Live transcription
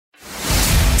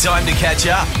Time to catch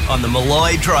up on the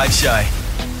Malloy Drive Show.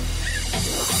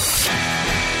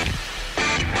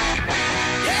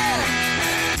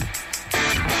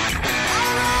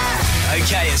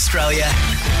 Okay, Australia,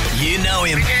 you know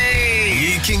him.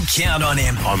 You can count on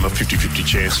him. I'm a 50-50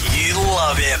 chance. You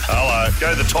love him. Hello.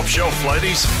 Go to the top shelf,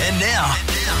 ladies. And now,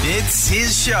 it's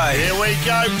his show. Here we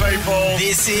go, people.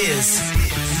 This is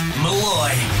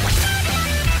Malloy.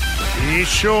 It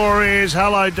sure is.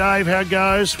 Hello, Dave. How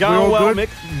goes? Going well, good?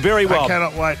 Mick. Very well. I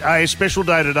cannot wait. A special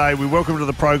day today. We welcome to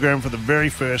the program for the very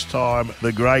first time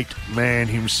the great man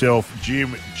himself,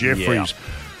 Jim Jefferies.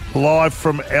 Yeah. Live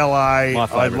from LA.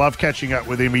 I love catching up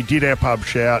with him. He did our pub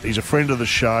shout. He's a friend of the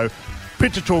show.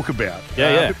 Bit to talk about.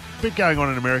 Yeah. Bit going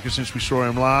on in America since we saw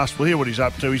him last. We'll hear what he's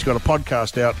up to. He's got a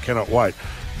podcast out. Cannot wait.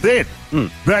 Then,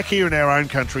 back here in our own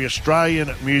country,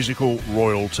 Australian musical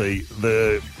royalty,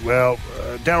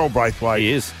 Daryl Braithwaite.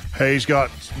 He is. He's got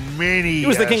many He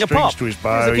was the king of pop. to his He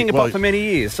bow. was the king of pop for many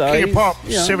years. So King of Pop,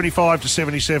 you know. 75 to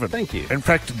 77. Thank you. In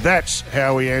fact, that's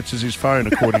how he answers his phone,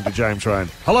 according to James Rain.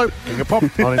 Hello, King of Pop,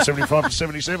 1975 to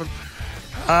 77.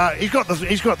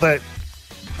 He's got the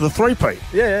three-peat.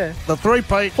 Yeah. The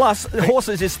three-peat. Plus,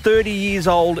 Horses is 30 years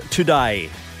old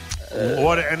today.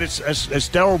 And it's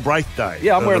Daryl Braith Day.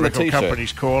 Yeah, I'm wearing the record T-shirt.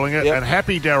 company's calling it. Yep. And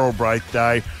happy Daryl Braith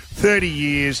Day. 30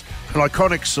 years, an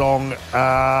iconic song.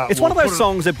 It's one of those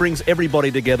songs that brings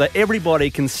everybody together. Everybody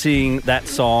can sing that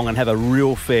song and have a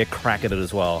real fair crack at it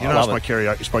as well. You know, it's my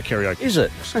karaoke. Is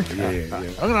it? Yeah. I'm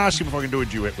going to ask him if I can do a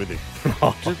duet with him.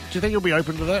 Do you think he'll be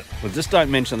open to that? Well, just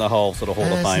don't mention the whole sort of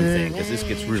Hall of Fame thing, because this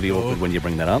gets really awkward when you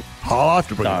bring that up. I'll have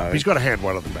to bring it up. He's got a hand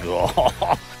one of them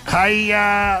back.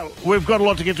 Hey, we've got a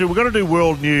lot to get to. We're going to do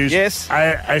world news. Yes.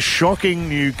 A shocking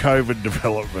new COVID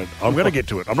development. I'm going to get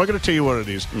to it. I'm not going to tell you what it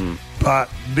is, but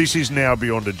this is now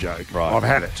beyond a joke. Right. I've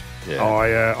had it.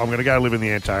 Yeah. I'm going to go live in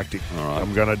the Antarctic. All right.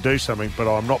 I'm going to do something, but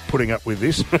I'm not putting up with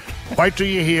this. Wait till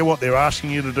you hear what they're asking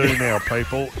you to do now,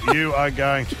 people. You are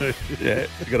going to... Yeah,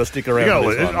 you've got to stick around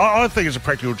for this one. I think it's a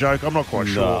practical joke. I'm not quite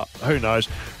sure. Who knows?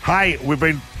 Hey, we've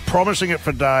been promising it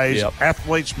for days. Yep.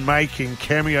 Athletes making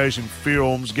cameos in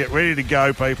films. Get ready to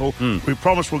go, people. We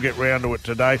promise we'll get round to it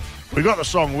today. We've got the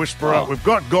song Whisperer. Oh. We've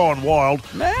got Gone Wild.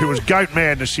 Man. It was goat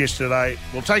madness yesterday.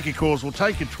 We'll take your calls. We'll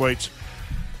take your tweets.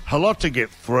 A lot to get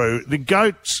through. The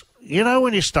goats, you know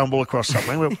when you stumble across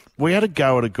something? We had a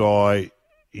go at a guy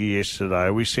yesterday.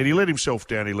 We said he let himself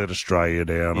down. He let Australia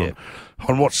down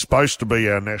on what's supposed to be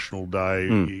our national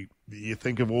day. You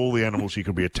think of all the animals you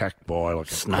could be attacked by, like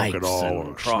a crocodile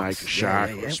or a snake, a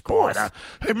shark, or a spider.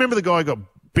 Hey, remember the guy who got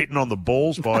bitten on the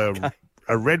balls by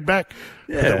a redback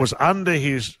that was under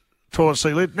his toilet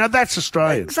seat lid? Now, that's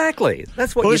Australian. Exactly.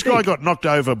 That's what This guy got knocked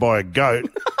over by a goat.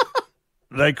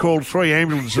 They called 3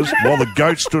 ambulances while the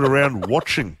goat stood around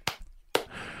watching.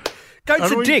 Goats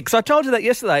are dicks. I told you that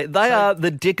yesterday. They are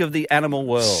the dick of the animal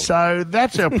world. So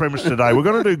that's our premise today. We're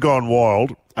going to do Gone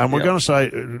Wild, and we're going to say,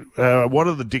 what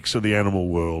are the dicks of the animal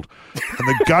world? And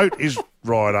the goat is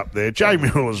right up there. Jay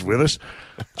Mueller's with us.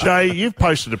 Jay, you've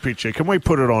posted a picture. Can we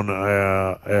put it on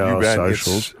our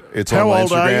socials? It's How on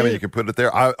old Instagram, are you? and you can put it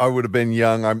there. I would have been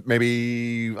young. I'm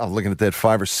looking at that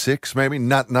 5 or 6, maybe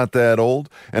not that old.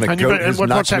 And a goat has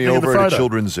knocked me over at a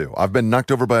children's zoo. I've been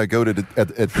knocked over by a goat at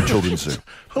the children's zoo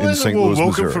in St. Louis, welcome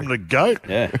Missouri. from the goat.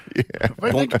 Yeah.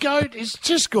 But the goat is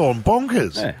just gone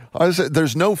bonkers. Yeah. I said,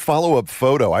 there's no follow-up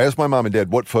photo. I asked my mom and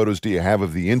dad, what photos do you have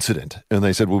of the incident? And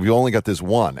they said, well, we only got this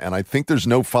one. And I think there's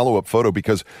no follow-up photo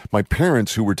because my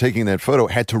parents who were taking that photo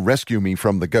had to rescue me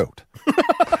from the goat.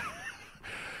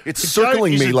 It's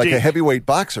circling me like a heavyweight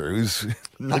boxer who's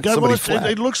knocked somebody flat.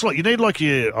 It looks like you need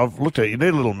I've looked at it, you need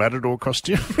a little matador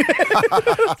costume.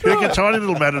 You need a tiny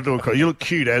little matador costume. You look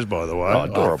cute as, by the way. Oh,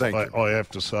 adorable. I have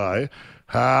to say.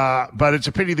 But it's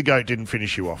a pity the goat didn't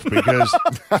finish you off because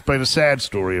it's been a sad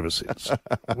story ever since.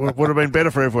 Would have been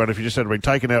better for everyone if you just had been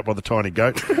taken out by the tiny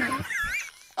goat.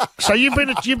 So you've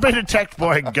been attacked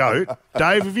by a goat.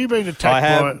 Dave, have you been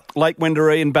attacked by Lake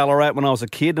Wendouree in Ballarat when I was a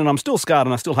kid, and I'm still scarred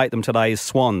and I still hate them today, is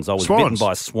swans. I was bitten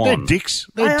by a swan. They're dicks.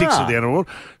 They're dicks of the animal world.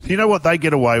 You know what? They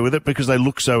get away with it because they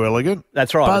look so elegant.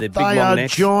 That's right. But big, they long are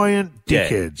necks. giant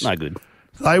dickheads. Yeah, no good.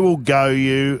 They will go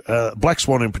you. Black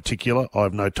swan in particular, I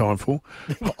have no time for.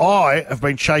 I have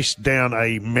been chased down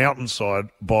a mountainside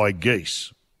by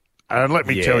geese. And let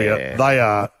me tell you, they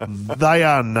are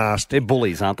nasty. They're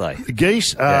bullies, aren't they?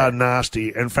 Geese are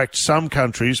nasty. In fact, some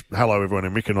countries, hello everyone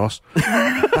in Mykonos,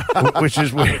 which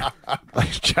is where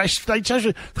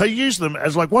they use them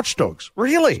as like watchdogs.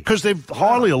 Really? Because they're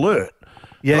highly alert.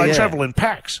 They travel in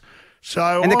packs.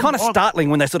 So And they're kind of startling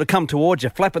when they sort of come towards you,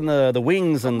 flapping the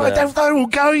wings and... They will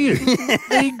go you.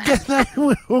 They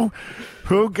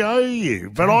will go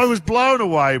you. But I was blown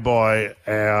away by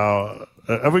our...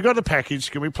 have we got a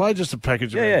package? Can we play just a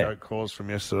package of our goat calls from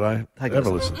yesterday? Have a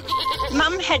listen.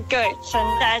 Mum had goats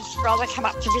and Dad's brother come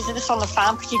up to visit us on the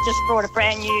farm because he just brought a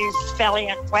brand new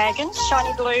Valiant wagon,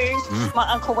 shiny blue.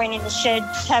 My uncle went in the shed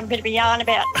to have a bit of a yarn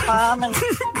about the farm and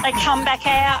they come back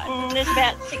out and there's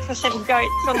about 6 or 7 goats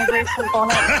on the roof of the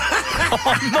bonnet.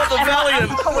 Not the Valiant.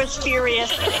 My uncle was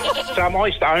furious. So I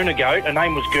used to own a goat. Her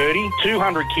name was Gertie,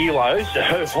 200 kilos.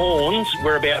 Her horns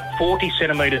were about 40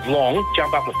 centimetres long.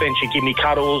 Jump up the fence, she'd give me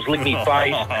cuddles, lick me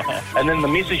face. And then the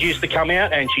missus used to come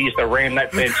out and she used to ram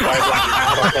that fence so bloody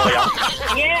hard, I'll tell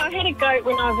you. Yeah, I had a goat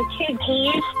when I was a kid. He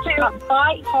used to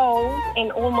bite holes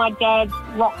in all my dad's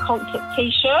rock concert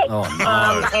T-shirts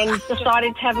and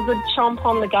decided to have a good chomp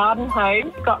on the garden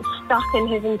hose. Got stuck in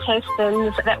his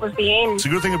intestines. That was the end. It's a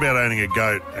good thing about owning a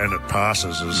goat and it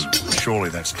passes is surely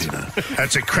that's dinner.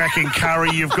 That's a cracking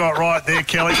curry you've got right there,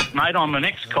 Kelly. Mate, I'm an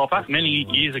ex-copper. Many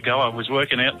years ago, I was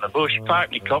working out in the bush,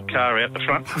 parked my cop car out the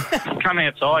front, come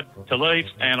outside to leave,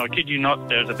 and I kid you not,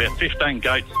 there was about 15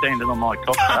 goats standing on my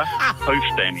cop car,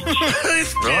 hoof damage.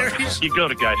 Right? You got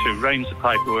to go through reams of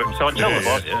paperwork. So I tell the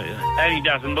boss, and he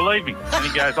doesn't believe me. And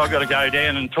he goes, I've got to go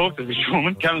down and talk to this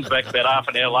woman. Comes back about half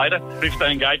an hour later,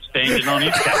 15 goats standing on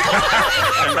his car.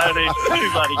 And there's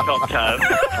 2 bloody cop cars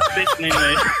sitting in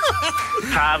there,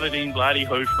 covered in bloody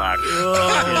hoof marks.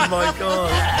 Oh, my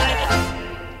God.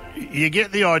 You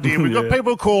get the idea. We've got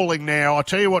people calling now. I'll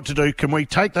tell you what to do. Can we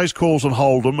take those calls and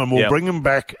hold them, and we'll bring them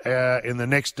back in the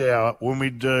next hour when we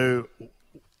do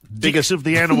Dicks of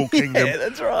the Animal Kingdom. Yeah,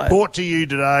 that's right. Brought to you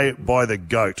today by the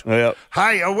goat. Yep.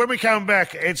 Hey, when we come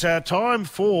back, it's time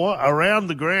for Around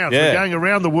the Grounds. Yeah. We're going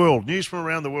around the world. News from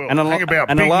around the world. And an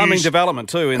alarming development,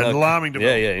 too. Alarming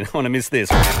development. Yeah, you don't want to miss this.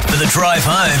 For the drive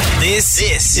home, this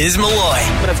is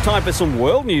Malloy. But it's time for some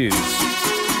world news.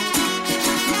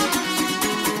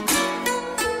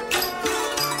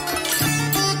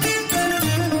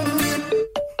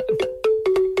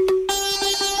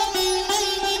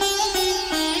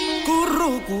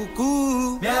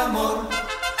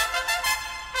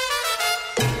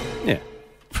 Yeah,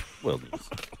 world news.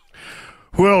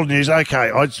 World news.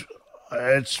 Okay,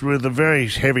 it's with a very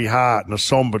heavy heart and a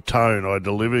somber tone I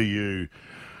deliver you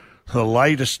the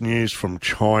latest news from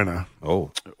China.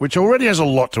 Oh. Which already has a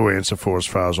lot to answer for as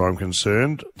far as I'm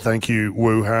concerned. Thank you,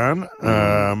 Wuhan.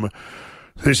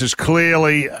 This is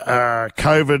clearly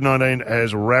COVID-19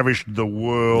 has ravished the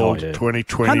world.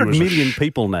 2020 100 was million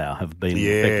people now have been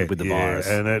infected with the virus.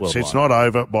 And it's not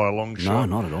over by a long shot.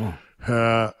 No, not at all.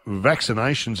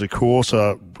 Vaccinations, of course,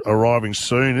 are arriving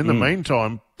soon. In the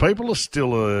meantime, people are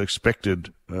still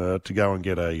expected to go and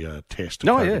get a test,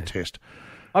 COVID test.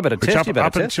 I better test you.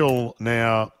 Up until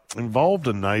now, involved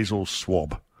a nasal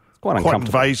swab. Quite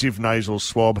invasive nasal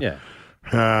swab. Yeah.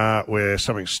 Where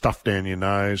something's stuffed down your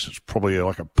nose. It's probably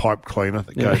like a pipe cleaner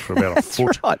that goes for about a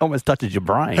foot. Right. Almost touches your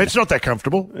brain. It's not that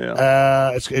comfortable.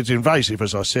 Yeah. It's invasive,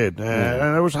 as I said,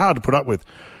 and it was hard to put up with.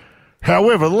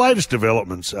 However, the latest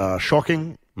developments are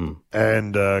shocking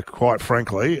and, quite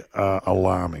frankly,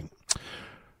 alarming.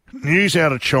 News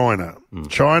out of China.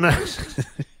 China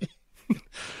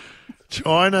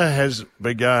has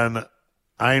begun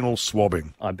anal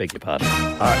swabbing. I beg your pardon.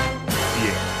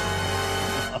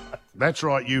 That's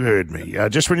right, you heard me.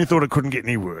 Just when you thought it couldn't get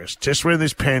any worse, just when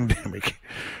this pandemic,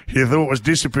 you thought was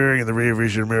disappearing in the rear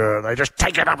vision mirror, they just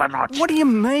take it up a notch. What do you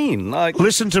mean?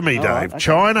 Listen to me, Dave. Right, okay.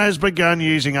 China has begun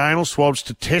using anal swabs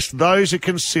to test those it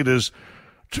considers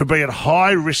to be at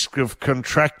high risk of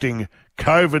contracting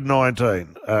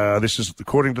COVID-19. This is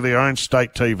according to their own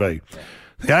state TV. Yeah.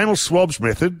 The anal swabs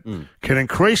method can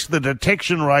increase the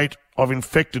detection rate of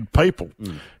infected people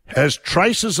as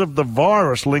traces of the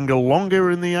virus linger longer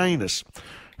in the anus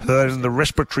than in the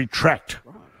respiratory tract.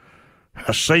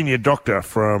 A senior doctor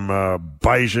from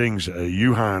Beijing's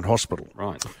Wuhan hospital.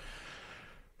 Right.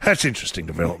 That's interesting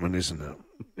development, isn't it?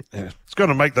 Yeah. It's going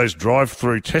to make those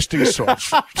drive-through testing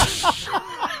sites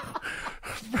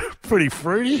pretty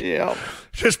fruity. Yeah.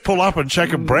 Just pull up and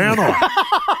check a brown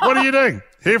eye. What are you doing?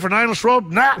 Here for an anal swab?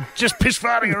 Nah, just piss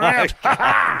farting around.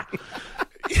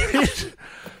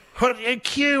 What, a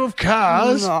queue of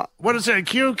cars? No. What is it? A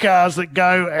queue of cars that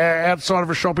go outside of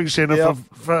a shopping centre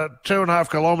for 2.5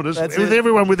 kilometres with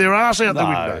everyone with their ass out the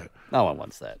window. No one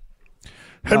wants that.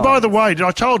 And by the way,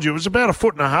 I told you, it was about 1.5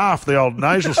 foot, the old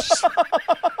nasal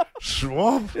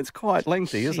swab. It's quite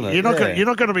lengthy, isn't it? You're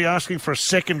not going to be asking for a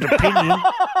second opinion.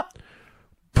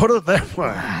 Put it that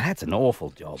way. That's an awful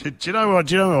job. Do you know what?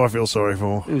 Do you know who I feel sorry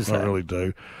for? Who's that? I really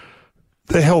do.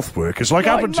 the health workers. Like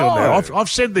up until now, I've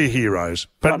said they're heroes,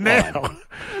 but now,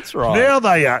 that's right. Now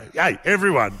they are. Hey,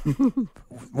 everyone!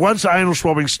 Once anal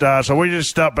swabbing starts, I want you to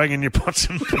start banging your pots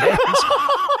and pans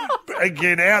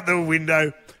again out the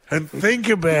window and think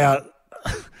about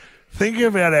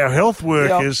our health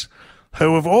workers. Yep.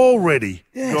 Who have already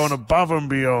gone above and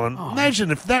beyond. Oh.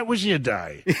 Imagine if that was your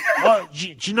day.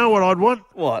 Do you know what I'd want?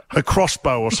 What? A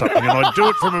crossbow or something, and I'd do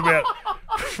it from about...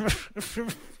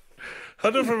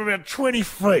 I'd do it from about 20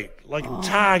 feet, like a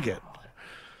target.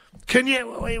 Can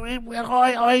you... who's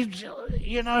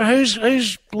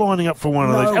lining up for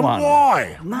one of these? And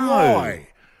why? No. Why?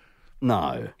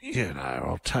 No.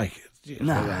 I'll take it. Yeah,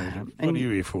 no. What are you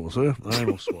here for, sir?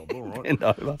 Anal swab, all right.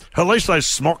 No. At least those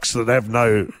smocks that have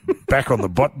no back on the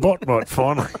bot might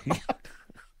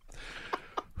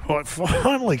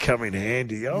finally come in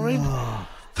handy. I mean,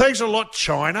 thanks a lot,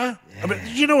 China. Yeah. I mean,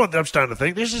 you know what I'm starting to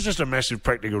think? This is just a massive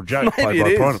practical joke played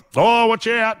by Prime. Oh, watch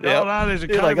out. Yep. No, there's a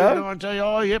COVID-19.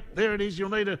 Oh, yep, there it is. You'll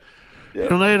need a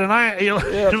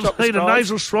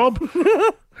nasal swab.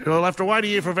 You'll have to wait a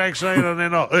year for vaccine and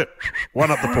then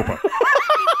one up the pooper.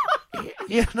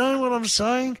 You know what I'm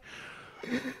saying?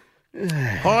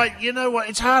 You know what?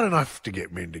 It's hard enough to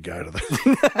get men to go to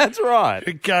that. That's right.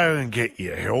 To go and get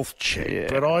your health checked. Yeah.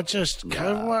 But I just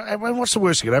what's the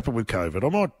worst that could happen with COVID? I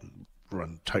might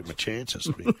take my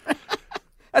chances.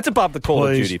 That's above the call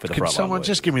of duty for the front line. Can someone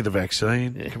just give me the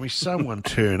vaccine? Yeah. Can someone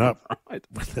turn up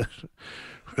with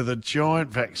a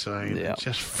giant vaccine and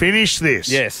just finish this?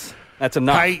 Yes, that's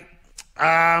enough. Hey,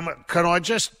 can I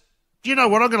just... You know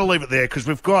what? I'm going to leave it there because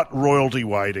we've got royalty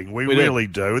waiting. We really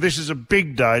do. This is a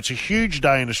big day. It's a huge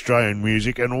day in Australian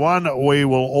music and one we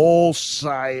will all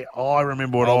say, I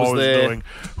remember what I was doing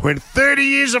when 30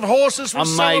 years of horses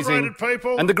was celebrated,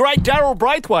 people. And the great Daryl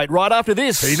Braithwaite right after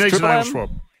this. He needs an anal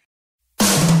swab.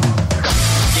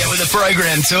 Get with the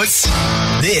program, Toots.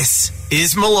 This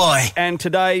is Malloy. And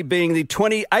today being the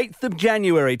 28th of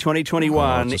January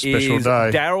 2021 is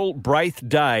Daryl Braith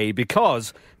Day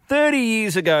because... 30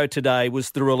 years ago today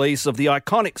was the release of the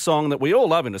iconic song that we all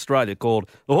love in Australia called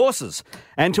The Horses.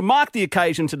 And to mark the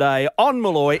occasion today, on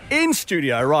Malloy, in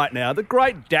studio right now, the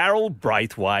great Daryl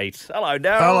Braithwaite. Hello,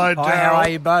 Daryl. Hello, Daryl. Hi, how are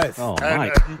you both? Oh, and,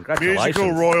 mate, congratulations.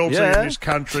 Musical royalty in this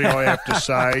country, I have to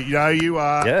say. You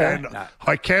are. Yeah. And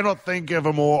I cannot think of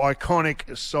a more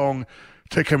iconic song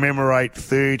to commemorate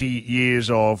 30 years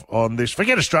of on this.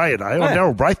 Forget Australia Day, on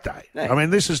Daryl Braith Day. I mean,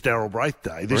 this is Daryl Braith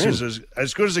Day. This is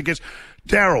as good as it gets.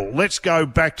 Daryl, let's go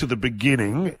back to the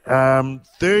beginning.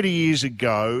 30 years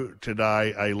ago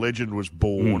today, a legend was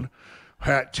born.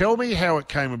 Tell me how it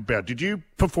came about. Did you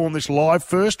perform this live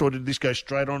first, or did this go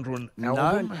straight onto an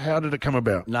album? No. How did it come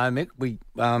about? No, Mick, we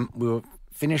were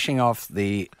finishing off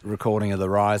the recording of the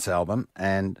Rise album,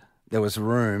 and there was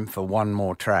room for one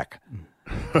more track.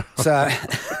 So,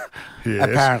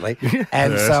 apparently.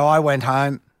 And so I went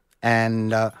home,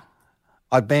 and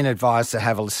I'd been advised to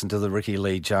have a listen to the Ricky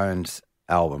Lee Jones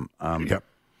album,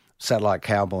 Satellite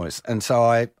Cowboys. And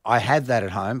so I had that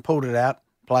at home, pulled it out,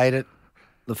 played it.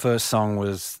 The first song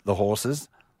was The Horses.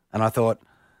 And I thought,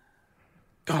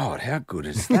 God, how good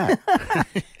is that?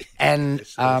 And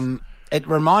it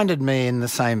reminded me in the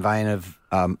same vein of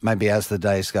maybe As the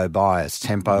Days Go By, as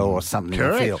tempo or something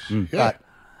to feel. But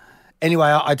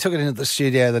anyway, I took it into the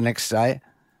studio the next day,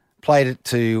 played it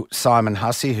to Simon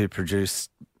Hussey, who produced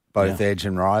both Edge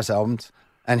and Rise albums,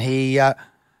 and he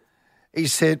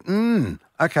said,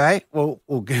 "Okay, well,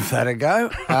 we'll give that a go."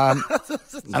 And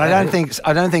I don't think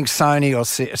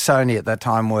Sony at that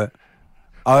time were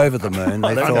over the moon.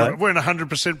 They thought we're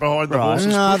 100% behind the horses.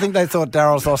 No, I think they thought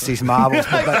Daryl's lost his marbles,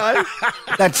 but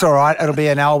that's all right. It'll be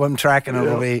an album track and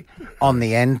it'll be on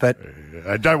the end, but.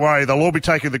 Don't worry, they'll all be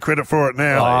taking the credit for it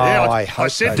now. I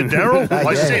said to Daryl,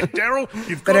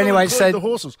 you've got to include the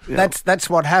horses. That's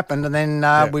what happened, and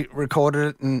then we recorded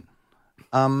it, and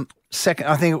I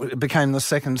think it became the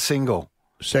second single.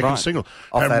 Single.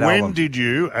 And when did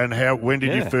you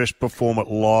first perform it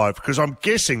live? Because I'm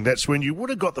guessing that's when you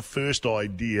would have got the first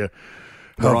idea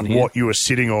of what you were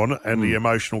sitting on and the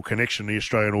emotional connection the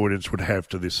Australian audience would have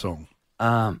to this song.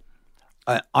 I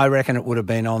reckon it would have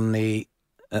been on the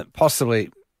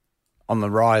possibly on the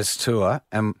Rise tour,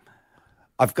 and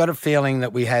I've got a feeling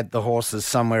that we had the horses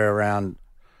somewhere around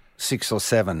 6 or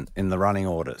 7 in the running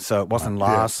order, so it wasn't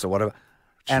last or whatever.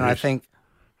 Jeez. And I think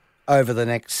over the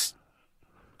next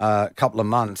couple of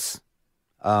months,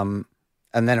 and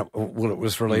then it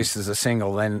was released as a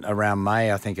single. Then around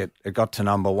May, I think it got to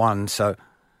number 1. So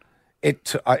it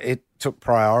took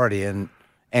priority, and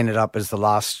ended up as the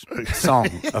last song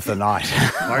of the night.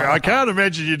 I can't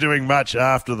imagine you doing much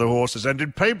after the horses. And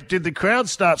did the crowd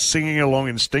start singing along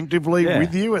instinctively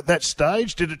with you at that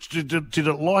stage? Did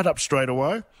it light up straight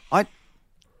away?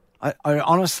 I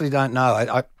honestly don't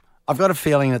know. I've got a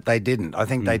feeling that they didn't. I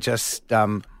think they just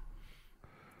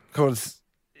because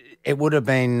it would have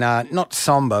been not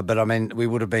somber, but I mean we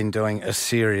would have been doing a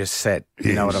serious set.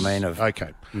 You know what I mean?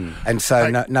 Okay. And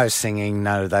so no singing,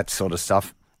 no that sort of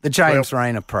stuff. The James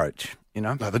Rain approach, you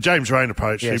know? No, the James Rain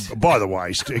approach, Yes. by the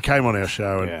way, he came on our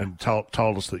show and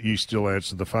told us that you still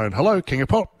answered the phone. Hello, King of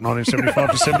Pop,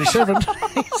 1975 to 77.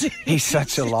 He's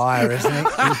such a liar, isn't he?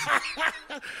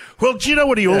 Well, do you know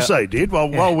what he also did?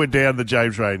 While we're down the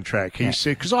James Rain track, he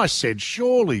said, because I said,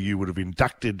 surely you would have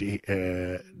inducted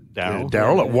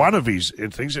Daryl at one of his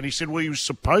things, and he said, well, he was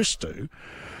supposed to.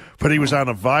 But he was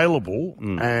unavailable,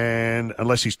 and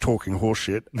unless he's talking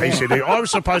horseshit, he said, I was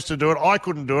supposed to do it, I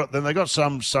couldn't do it. Then they got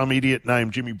some idiot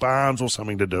named Jimmy Barnes or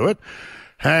something to do it.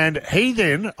 And he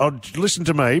then, listen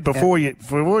to me, before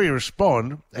you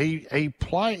respond,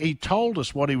 he told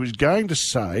us what he was going to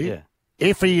say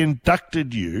if he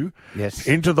inducted you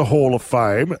into the Hall of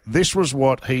Fame. This was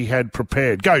what he had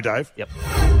prepared. Go, Dave. Yep.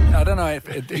 I don't know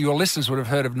if your listeners would have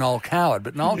heard of Noel Coward,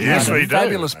 but Noel Coward had a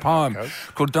fabulous poem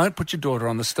called Don't Put Your Daughter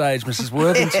on the Stage, Mrs.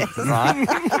 Worthington, right?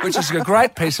 Which is a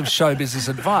great piece of show business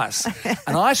advice.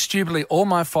 And I stupidly, all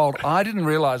my fault, I didn't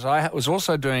realise I was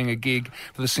also doing a gig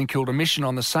for the St Kilda Mission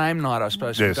on the same night I was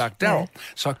supposed to induct Daryl.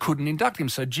 So I couldn't induct him.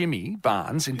 So Jimmy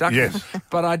Barnes inducted him.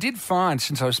 But I did find,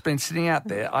 since I've been sitting out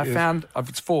there, I found,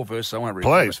 it's 4 verses, I won't read it.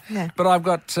 Please. Yeah. But I've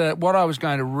got what I was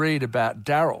going to read about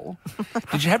Daryl.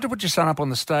 Did you have to put your son up on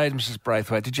the stage, Mrs.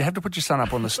 Braithwaite? Did you have to put your son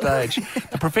up on the stage?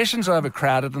 The profession's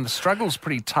overcrowded and the struggle's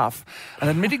pretty tough, and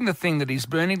admitting the thing that he's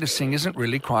burning to sing isn't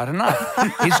really quite enough.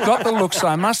 He's got the looks,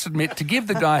 I must admit, to give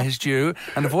the guy his due,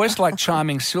 and a voice like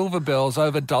chiming silver bells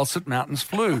over dulcet mountains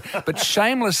flew. But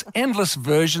shameless, endless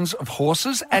versions of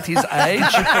horses at his age?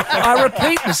 I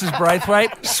repeat, Mrs.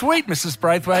 Braithwaite, sweet Mrs.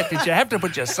 Braithwaite, did you have to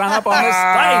put your son up on the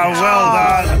stage?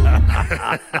 Well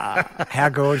done. How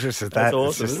gorgeous is that? That's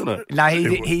awesome, isn't it? No,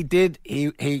 he did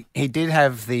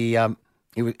have the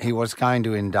he was going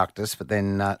to induct us, but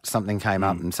then something came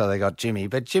up, and so they got Jimmy.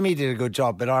 But Jimmy did a good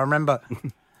job. But I remember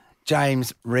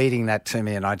James reading that to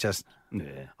me, and I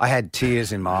had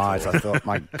tears in my eyes. I thought,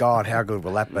 my God, how good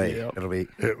will that be? It'll be.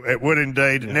 It would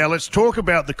indeed. Now let's talk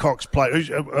about the Cox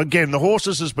Plate. Again, the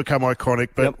horses has become iconic,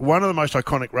 but one of the most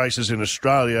iconic races in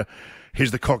Australia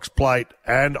is the Cox Plate,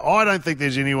 and I don't think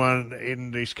there's anyone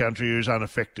in this country who's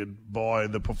unaffected by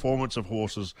the performance of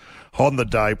horses on the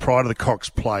day prior to the Cox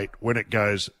Plate when it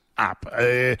goes up.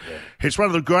 It's one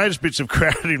of the greatest bits of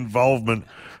crowd involvement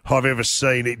I've ever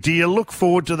seen. Do you look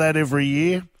forward to that every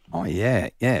year? Oh yeah.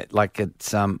 Like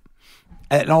it's and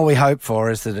all we hope for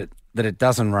is that it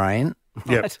doesn't rain.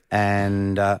 Yep.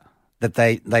 And that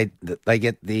they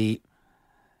get the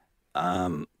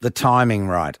timing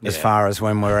right as far as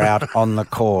when we're out on the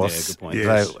course. Yeah, good point.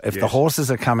 So if the horses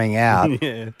are coming out,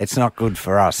 it's not good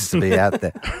for us to be out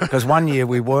there. Because one year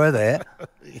we were there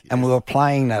and we were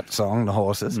playing that song, The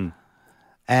Horses,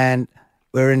 and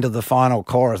we're into the final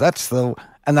chorus.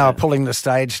 And they were pulling the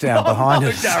stage down behind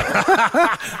us.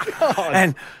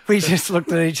 And we just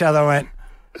looked at each other and went,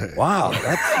 wow,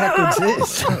 how good's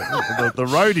this? The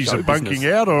roadies are bunking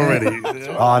out already.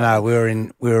 Oh no, we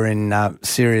were in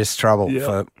serious trouble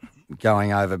for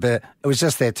going over, but it was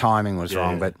just their timing was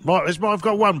wrong. But I've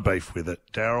got one beef with it,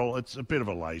 Daryl. It's a bit of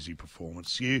a lazy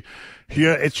performance.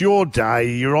 It's your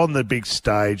day. You're on the big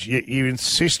stage. You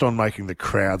insist on making the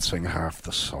crowd sing half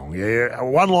the song. Yeah,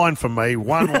 one line for me,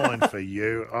 one line for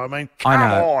you. I mean, come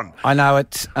on. I know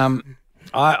it's.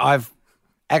 I've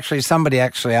actually somebody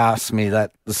actually asked me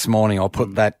that this morning, or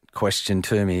put that question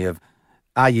to me of,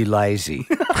 "Are you lazy?"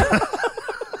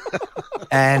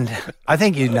 And I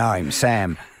think you know him,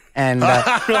 Sam. And he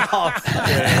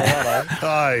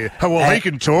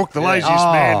can talk. The laziest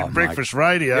man in breakfast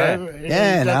radio.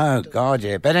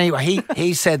 But anyway,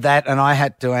 he said that, and I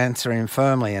had to answer him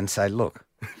firmly and say, look,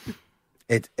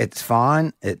 it's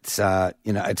fine. It's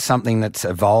it's something that's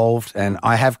evolved, and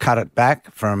I have cut it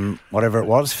back from whatever it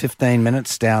was, 15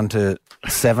 minutes down to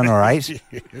 7 or 8.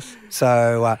 Yes.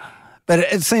 So. But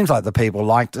it seems like the people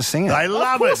like to sing it. They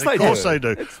love it. Of course they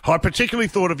do. I particularly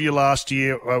thought of you last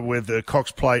year with the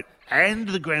Cox Plate and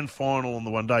the grand final on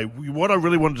the one day. What I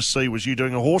really wanted to see was you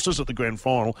doing the horses at the grand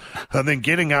final and then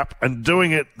getting up and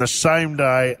doing it the same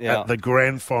day at the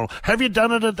grand final. Have you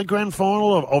done it at the grand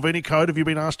final of any code? Have you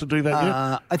been asked to do that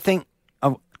yet? I think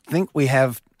we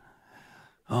have.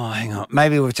 Oh, hang on.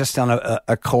 Maybe we've just done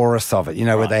a chorus of it,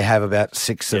 where they have about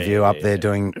 6 of you up there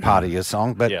doing part of your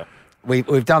song. But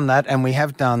we've done that, and we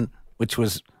have done, which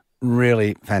was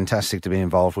really fantastic to be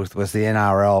involved with, was the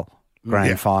NRL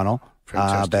Grand Final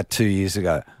about 2 years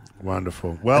ago.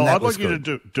 Wonderful. Well, I'd like you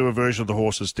to do a version of the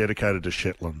horses dedicated to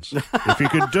Shetlands. If you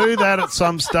could do that at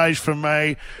some stage for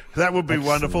me, that would be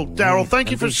wonderful. Daryl, thank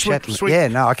you for sweet. Yeah,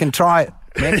 no, I can try it.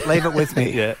 Leave it with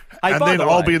me. Yeah. Hey, and then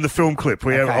I'll be in the film clip.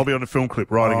 I'll be on the film clip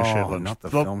riding a Shetland. Not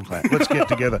the film clip. Let's get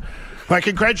together. Mate,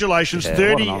 congratulations.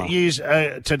 30 years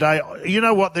today. You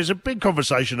know what? There's a big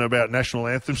conversation about national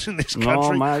anthems in this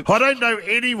country. Mate. I don't know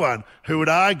anyone who would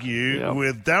argue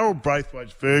with Daryl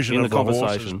Braithwaite's version of the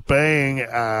horses being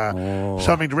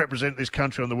something to represent this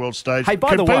country on the world stage. Hey,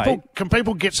 by the way, can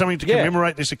people get something to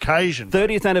commemorate this occasion?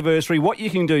 30th anniversary. What you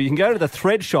can do, you can go to the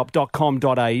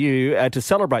threadshop.com.au to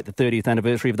celebrate the 30th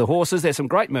anniversary of the horses. There's some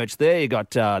great merch there. You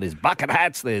got there's bucket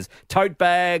hats, there's tote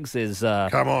bags, there's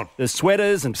there's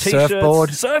sweaters and t-shirts, surfboard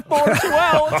as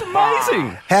well. It's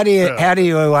amazing. How do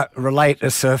you relate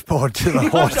a surfboard to the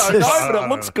horses? I don't know, but it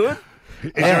looks good.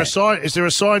 Is there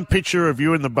a signed picture of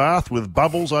you in the bath with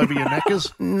bubbles over your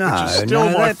knackers? No, which is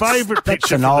still my favourite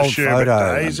picture from the Sherman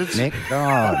days. Nick.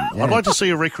 I'd like to see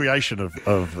a recreation of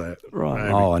that. Right.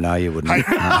 Maybe. Oh, no, you wouldn't.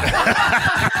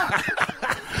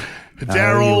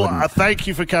 Daryl, thank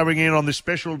you for coming in on this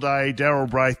special day, Daryl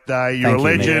Braith Day. You're a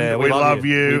legend. We love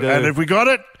you. And have we got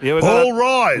it? Yeah, all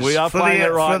rise we are for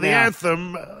the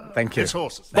anthem. Thank you. It's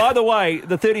horses. By the way,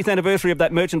 the 30th anniversary of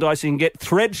that merchandise, you can get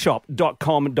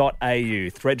threadshop.com.au.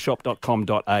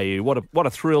 Threadshop.com.au. What a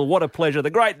thrill, what a pleasure. The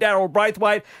great Daryl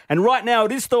Braithwaite. And right now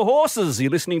it is the horses.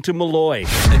 You're listening to Malloy.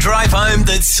 A drive home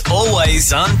that's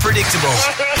always unpredictable.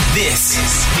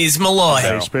 This is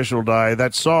Malloy. A special day.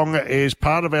 That song is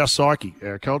part of our psyche,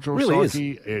 our cultural really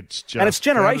psyche. It's just and it's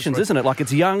generations, isn't it? Like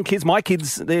it's young kids. My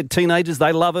kids, they're teenagers.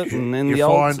 They love it. And then you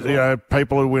find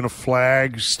people who win a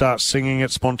flag start singing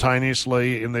it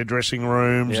spontaneously in their dressing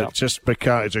rooms. Yep. It's just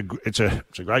because it's a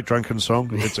great drunken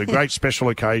song. It's a great special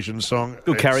occasion song.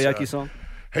 Good karaoke song.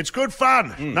 It's good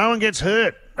fun. No one gets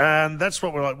hurt, and that's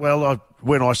what we're like. Well, I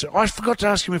forgot to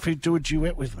ask him if he'd do a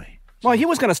duet with me. Well, he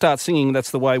was going to start singing "That's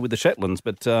the Way" with the Shetlands,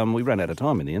 but we ran out of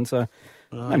time in the end. So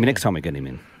maybe next time we get him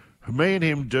in. Me and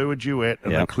him do a duet,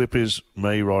 and the clip is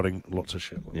me riding lots of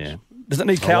Shetlands. Yeah. Does it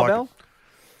need cowbell?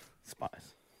 Spice.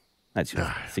 That's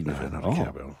your signature. No, not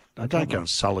cowbell. Don't go and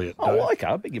sully it. Oh, okay.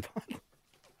 I beg your pardon.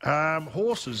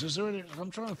 Horses. Is there any?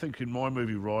 I'm trying to think. In my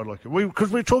movie, Ride Like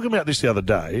because we were talking about this the other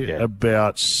day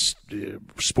about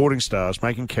sporting stars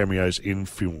making cameos in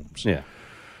films. Yeah.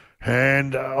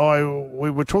 And we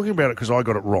were talking about it because I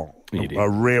got it wrong. You did.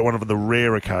 One of the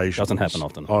rare occasions. Doesn't happen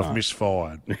often. I've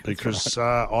misfired because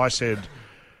I said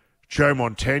Joe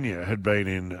Montana had been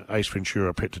in Ace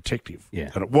Ventura: Pet Detective. Yeah.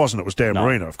 And it wasn't. It was Dan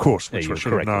Marino, of course, which I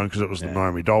should have known because it was the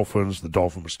Miami Dolphins. The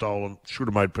Dolphin was stolen. Should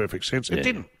have made perfect sense. It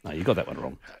didn't. No, you got that one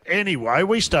wrong. Anyway,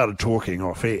 we started talking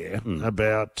off air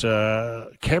about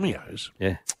cameos.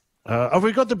 Yeah. Have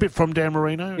we got the bit from Dan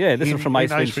Marino? Yeah, this is from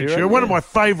Ace Ventura. One of my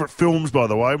favourite films, by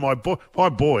the way. My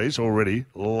boys already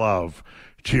love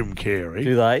Jim Carrey.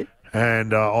 Do they?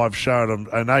 And I've shown them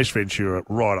an Ace Ventura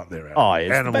right up there. Oh, it's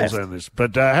Animals the best. and this.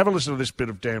 But have a listen to this bit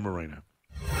of Dan Marino.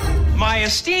 My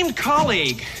esteemed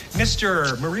colleague,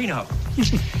 Mr. Marino,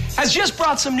 has just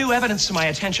brought some new evidence to my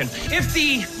attention. If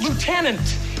the lieutenant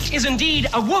is indeed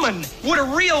a woman, would a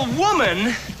real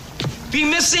woman be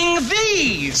missing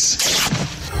these?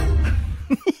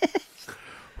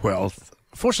 Well,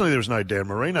 fortunately, there was no Dan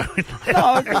Marino in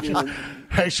that.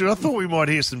 Actually, I thought we might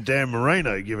hear some Dan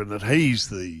Marino, given that he's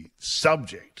the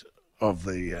subject of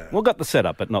the... We'll got the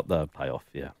setup, but not the payoff,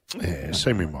 Yeah,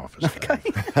 see me in my office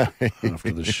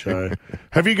after the show.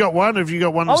 Have you got one? I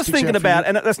was thinking about,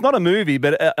 and that's not a movie,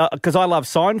 but because I love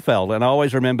Seinfeld, and I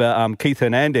always remember Keith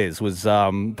Hernandez was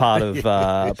part of.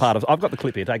 I've got the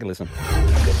clip here. Take a listen.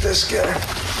 Look at this guy.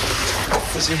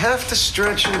 Does he have to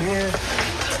stretch in here?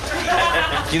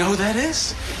 You know who that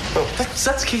is?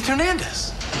 That's Keith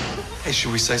Hernandez. Hey,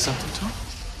 should we say something to him?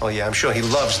 Oh, yeah, I'm sure he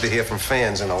loves to hear from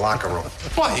fans in the locker room.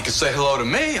 Why, he could say hello to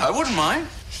me. I wouldn't mind.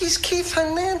 He's Keith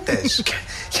Hernandez.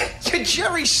 You're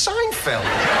Jerry Seinfeld.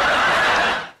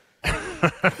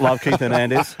 Love Keith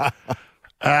Hernandez.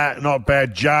 Not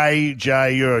bad. Jay,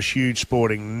 you're a huge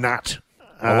sporting nut.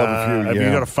 I love a few, Have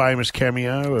you got a famous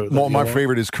cameo? My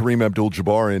favourite is Kareem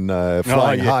Abdul-Jabbar in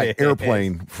Flying High,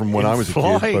 Airplane, from when I was a kid.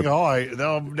 Flying High.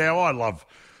 Now, I love...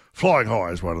 Flying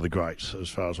High is one of the greats, as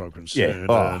far as I'm concerned.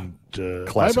 Yeah. And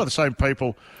made by the same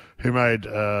people who made...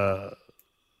 what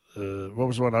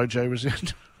was the one OJ was in?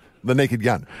 The Naked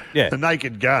Gun. Yeah. The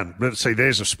Naked Gun. But see,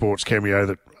 there's a sports cameo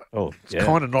that it's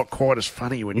kind of not quite as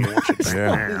funny when you watch it back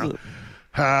now.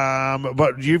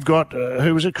 But you've got,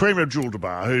 who was it? Kareem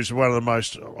Abdul-Jabbar, who's one of the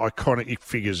most iconic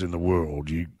figures in the world.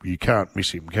 You can't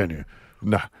miss him, can you?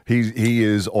 No, he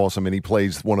is awesome, and he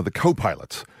plays one of the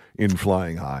co-pilots in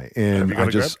Flying High. And I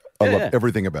love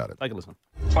everything about it. Take a listen.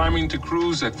 Climbing to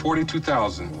cruise at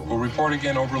 42,000. We'll report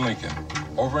again over Lincoln.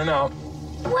 Over and out.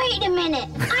 Wait a minute.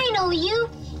 I know you.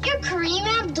 You're Kareem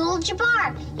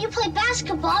Abdul-Jabbar. You play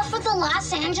basketball for the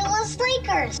Los Angeles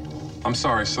Lakers. I'm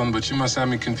sorry, son, but you must have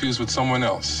me confused with someone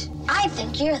else. I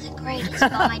think you're the greatest,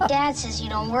 but my dad says you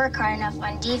don't work hard enough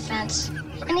on defense.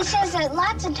 And he says that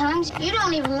lots of times you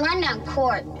don't even run down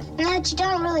court, and that you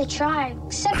don't really try,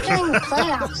 except during the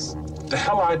playoffs. The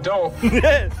hell I don't.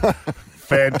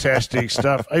 Fantastic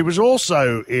stuff. He was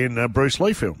also in a Bruce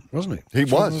Lee film, wasn't he? He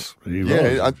was.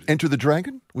 Enter the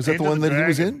Dragon? Was that the one that he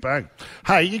was in? Bang.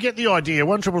 Hey, you get the idea.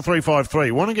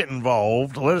 133353. Want to get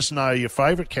involved? Let us know your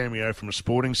favourite cameo from a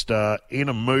sporting star in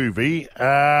a movie.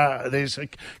 There's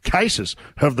cases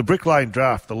of the Brick Lane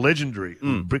Draft, the legendary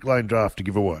Brick Lane Draft to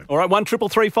give away. All right,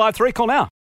 133353. Call now.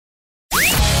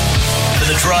 For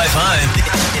the drive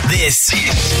home, this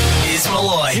is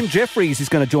Malloy. Jim Jefferies is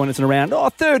going to join us in around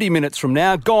 30 minutes from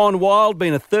now. Gone wild,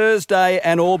 been a Thursday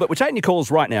and all, but we're taking your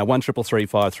calls right now,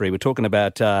 133353. We're talking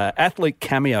about athlete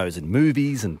cameos in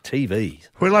movies and TV.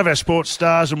 We love our sports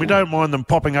stars and we don't mind them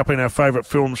popping up in our favourite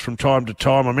films from time to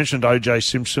time. I mentioned O.J.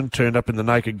 Simpson turned up in The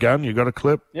Naked Gun. You got a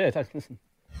clip? Yeah, take a listen.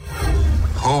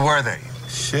 Who were they?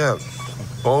 Ship.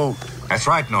 Boat. That's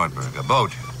right, Nordberg, a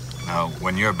boat. Now,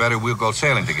 when you're better, we'll go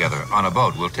sailing together on a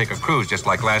boat. We'll take a cruise just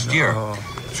like last year.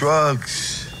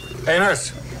 Drugs. Hey,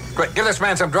 nurse. Quick, give this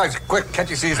man some drugs. Quick, can't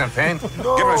you see he's in pain?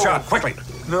 No. Give him a shot, quickly.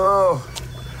 No.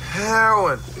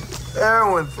 Heroin.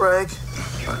 Heroin, Frank.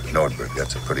 Nordberg,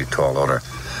 that's a pretty tall order.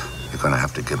 You're going to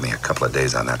have to give me a couple of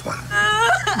days on that one.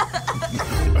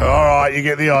 All right, you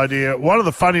get the idea. One of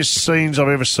the funniest scenes I've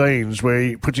ever seen is where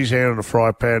he puts his hand on a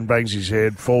fry pan, bangs his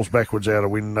head, falls backwards out a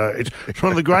window. It's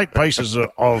one of the great pieces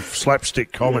of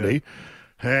slapstick comedy.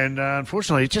 Yeah. And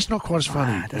unfortunately, it's just not quite as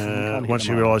funny once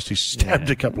you realise he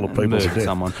stabbed a couple of people to death.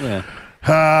 Someone,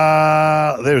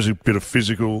 there was a bit of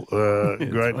physical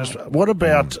greatness. What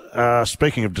about,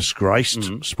 speaking of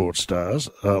disgraced sports stars,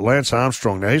 Lance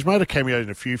Armstrong? Now, he's made a cameo in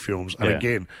a few films, and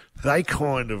again, they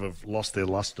kind of have lost their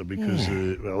lustre because,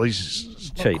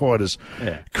 he's not quite as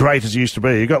great as he used to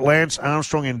be. You got Lance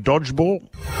Armstrong in Dodgeball.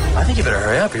 I think you better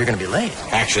hurry up or you're going to be late.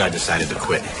 Actually, I decided to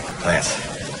quit. Lance.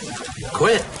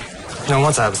 Quit? You know,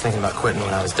 once I was thinking about quitting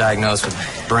when I was diagnosed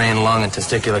with brain, lung, and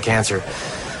testicular cancer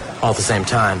all at the same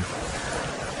time.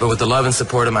 But with the love and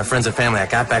support of my friends and family, I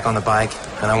got back on the bike,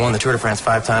 and I won the Tour de France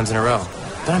 5 times in a row.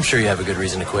 But I'm sure you have a good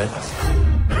reason to quit.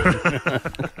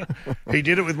 He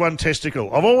did it with one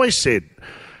testicle. I've always said,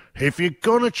 if you're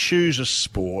going to choose a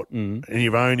sport and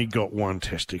you've only got one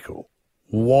testicle,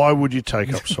 why would you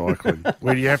take up cycling,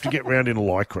 where you have to get round in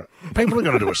Lycra? People are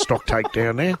going to do a stock take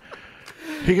down there.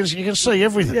 You can see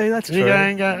everything. Yeah, that's true. You go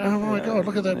and go, oh, my God,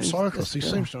 look at that cyclist. He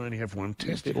seems to only have one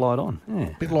testicle. Bit light on.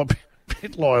 Yeah.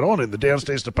 Bit light on in the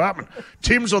downstairs department.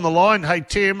 Tim's on the line. Hey,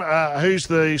 Tim, who's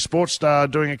the sports star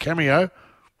doing a cameo?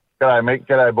 G'day, Mick.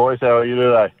 G'day, boys. How are you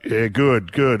today? Yeah,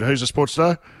 good. Who's the sports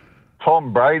star?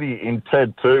 Tom Brady in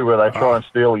Ted 2, where they try and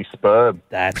steal his sperm.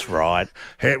 That's right.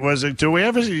 Do we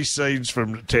have any scenes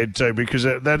from Ted 2? Because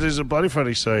that is a bloody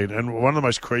funny scene, and one of the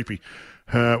most creepy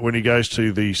when he goes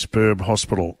to the sperm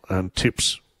hospital and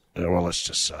tips, well, let's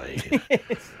just say,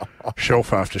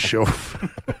 shelf after shelf.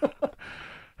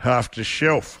 After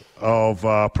shelf of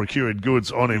procured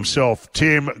goods on himself.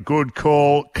 Tim, good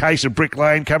call. Case of Brick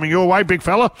Lane coming your way, big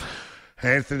fella.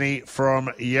 Anthony from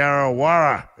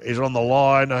Yarrawarra is on the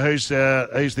line. Who's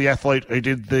the athlete who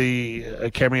did the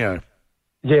cameo?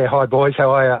 Yeah, hi boys, how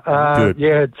are you? Good.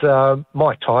 Yeah, it's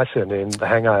Mike Tyson in The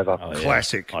Hangover. Oh,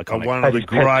 classic. Iconic. One of the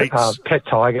greats. Pet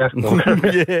tiger.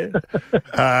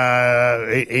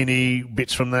 Any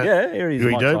bits from that? Yeah, here he is,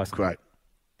 You Mike do? Tyson. Great.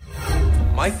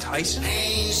 Mike Tyson?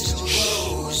 This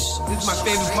is my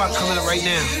favorite part coming up right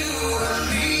now.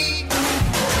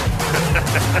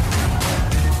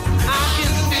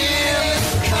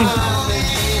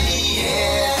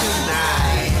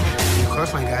 Of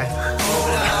course, my guy.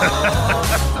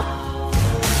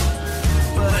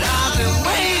 But I've been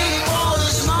waiting for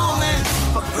this moment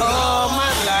for all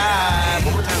my life.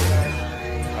 One more time.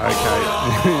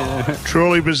 Okay.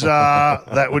 Truly bizarre.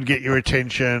 That would get your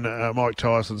attention. Mike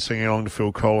Tyson singing along to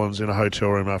Phil Collins in a hotel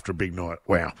room after a big night.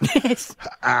 Wow. Yes.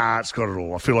 It's got it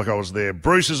all. I feel like I was there.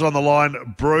 Bruce is on the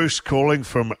line. Bruce calling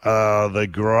from the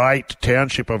great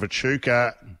township of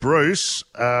Echuca. Bruce,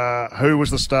 who was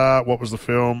the star? What was the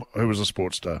film? Who was the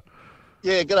sports star?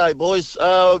 Yeah, g'day, boys.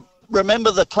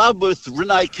 remember the club with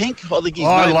Renee Kink? I think his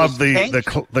I name love was Kink.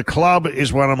 the Club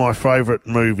is one of my favourite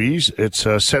movies. It's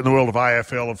set in the world of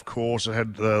AFL, of course. It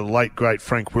had the late great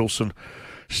Frank Wilson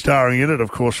starring in it,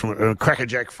 of course, from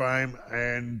Crackerjack fame,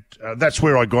 and that's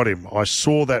where I got him. I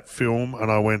saw that film and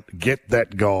I went, get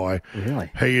that guy.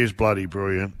 Really? He is bloody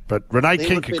brilliant. But Renee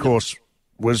Kink, of course,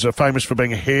 was famous for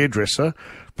being a hairdresser,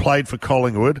 played for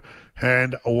Collingwood,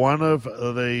 and one of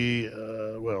the,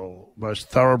 most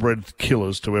thoroughbred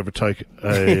killers to ever take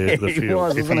the field. He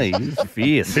was, wasn't he? He's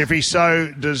fierce. If he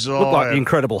so desired. Looked like the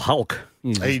Incredible Hulk.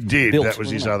 He did. Built, that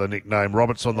was his other nickname.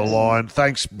 Robert's on the line.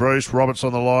 Thanks, Bruce. Robert's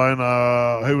on the line.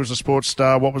 Who was the sports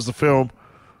star? What was the film?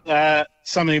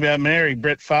 Something About Mary.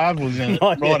 Brett Favre was in it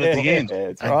at the end.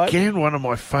 That's right. Again, one of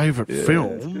my favourite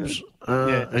films.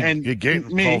 And again,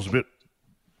 Paul's a bit...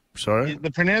 Sorry?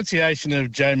 The pronunciation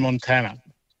of Joe Montana.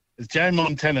 It's Joe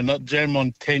Montana, not Joe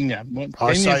Montana.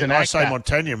 I say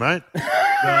Montana, mate.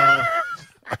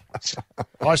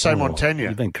 I say Montana.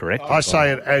 You've been correct. I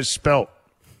say it as spelt.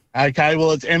 Okay,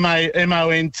 well, it's Montana,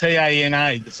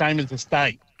 the same as the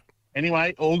state.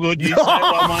 Anyway, all good. You say one,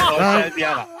 mate, I say the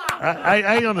other.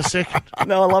 Hang on a second.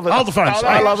 No, I love it. Hold the phone.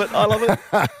 I love it.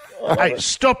 Hey,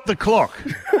 stop the clock.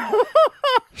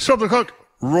 Stop the clock.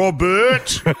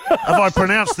 Robert. Have I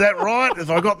pronounced that right? Have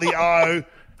I got the O?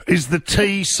 Is the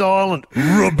T silent?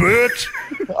 Robert.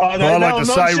 I like to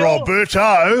say sure.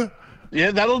 Roberto.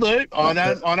 Yeah, that'll do. I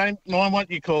don't mind what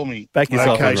you call me. Back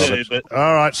yourself up, Robert.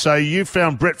 All right, so you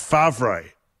found Brett Favre.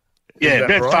 Yeah,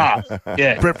 Brett right? Favre.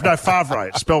 Yeah. Favre.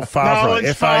 It's spelled Favre. No,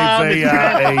 it's Favre,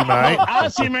 mate.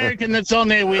 Ask the American that's on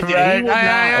there with you.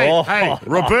 Hey,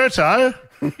 Roberto.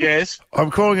 Yes.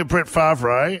 I'm calling it Brett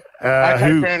Favre,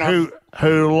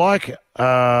 who like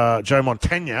Joe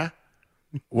Montana,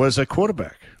 was a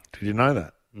quarterback. Did you know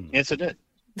that? Yes, I did.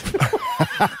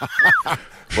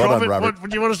 Well done, Robert.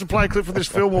 Do you want us to play a clip from this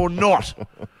film or not?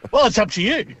 Well, it's up to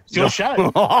you. It's your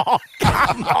show. Oh,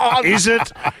 come on. Is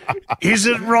it,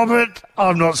 Robert?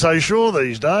 I'm not so sure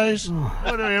these days.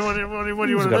 What do you want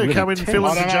to do? Come in and fill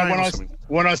in for James?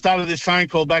 When I started this phone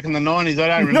call back in the 90s, I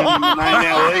don't remember the name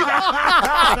now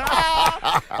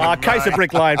either. Case of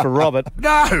Brick Lane for Robert. No,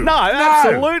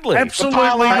 absolutely. Absolutely the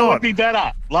pale not. ale would be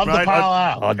better. Love the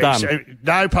pale ale. Done.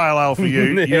 No pale ale for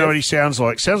you. You know what he sounds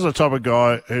like? Sounds like the type of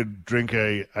guy who'd drink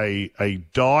a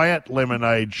diet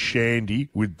lemonade shandy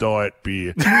with diet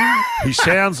beer. He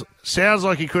sounds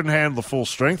like he couldn't handle the full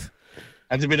strength.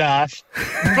 That's a bit harsh.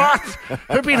 But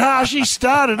a bit harsh. He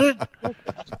started it.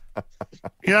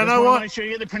 You know what? Make sure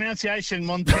you get the pronunciation.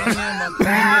 Montana.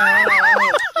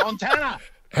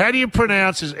 How do you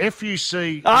pronounce it?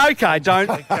 F-U-C. Okay, don't.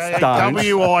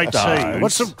 W-I-T.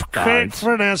 What's the correct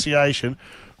pronunciation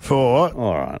for?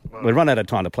 All right. We've run out of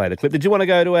time to play the clip. Did you want to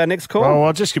go to our next call?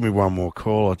 Oh, just give me one more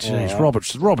call. Jeez, right.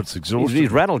 Robert's exhausted.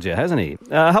 He's rattled you, hasn't he?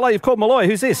 Hello, you've called Malloy.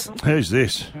 Who's this? Who's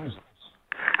this?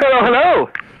 Hello.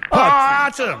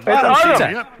 Artem.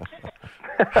 Artem. Yep.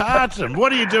 Artem,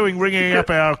 what are you doing ringing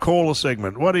up our caller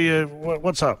segment?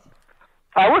 What's up?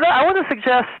 I want to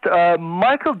suggest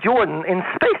Michael Jordan in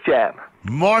Space Jam.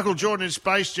 Michael Jordan in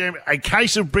Space Jam, a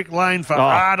case of Brick Lane for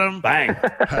Artem. Bang.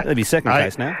 That'd be second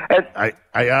case now. And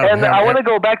I want to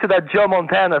go back to that Joe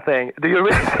Montana thing. Do you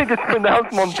really think it's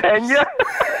pronounced Montana?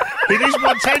 It is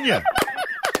Montana.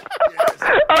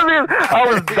 I mean, I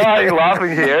was dying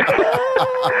laughing here.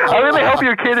 I really hope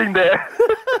you're kidding there.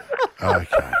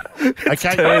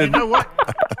 Okay, you know what?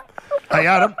 Hey,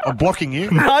 Adam, I'm blocking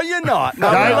you. No, you're not. No,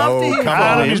 I'd love to hear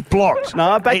Adam is blocked.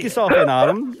 No, back yourself in,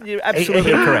 Adam. You're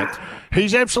absolutely correct.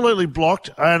 He's absolutely blocked,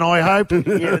 and I hope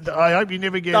you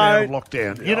never get out of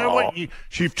lockdown. You know what?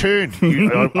 You've turned. You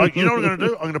know what I'm going to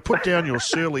do? I'm going to put down your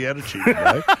surly attitude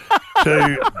today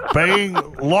to being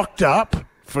locked up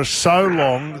for so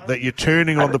long that you're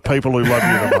turning on the people who love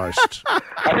you the most.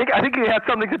 I think it had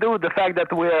something to do with the fact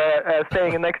that we're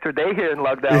staying an extra day here in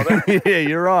lockdown. Yeah,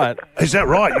 you're right. Is that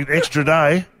right? An extra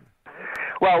day?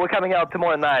 Well, we're coming out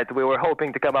tomorrow night. We were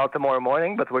hoping to come out tomorrow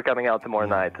morning, but we're coming out tomorrow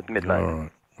night at midnight. All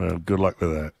right. Well, good luck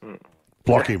with that.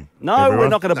 Block him. No, everyone. We're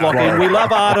not going to block him. We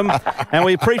love Artem, and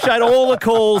we appreciate all the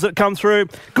calls that come through.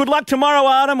 Good luck tomorrow,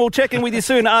 Artem. We'll check in with you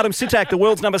soon. Artem Sitak, the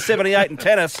world's number 78 in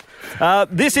tennis.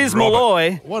 This is Robert,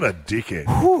 Malloy. What a dickhead.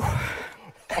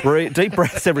 Deep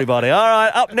breaths, everybody. All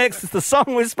right, up next is the Song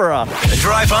Whisperer. A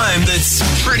drive home that's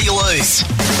pretty loose.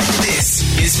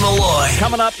 This is Malloy.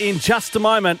 Coming up in just a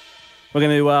moment, we're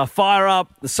going to fire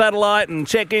up the satellite and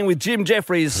check in with Jim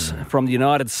Jefferies from the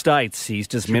United States. He's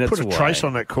just minutes away. Did you put a trace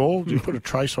on that call? Did you put a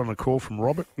trace on the call from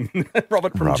Robert?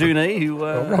 Robert from Junee.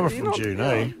 Robert from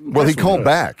Junee. Well, he called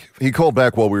back. He called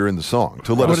back while we were in the song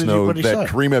to let us know that say?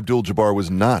 Kareem Abdul-Jabbar was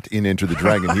not in Enter the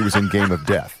Dragon. He was in Game of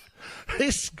Death.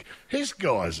 This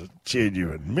guy's a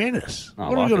genuine menace. I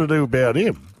What are like you going to do about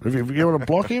him? You want to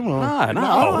block him? Or? No,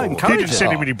 I You encourage didn't it.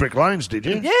 send him any brick lanes, did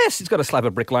you? Yes, he's got a slab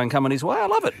of brick lane coming his way. I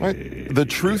love it. The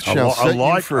truth shall set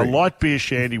you free. A light beer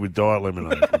shandy with diet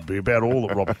lemonade would be about all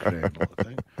that Robert could handle, I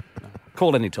think.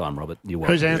 Call any time, Robert. You're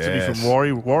welcome. Who's Anthony from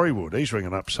Warriewood? He's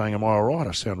ringing up saying, am I all right?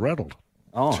 I sound rattled.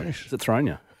 Oh, has it thrown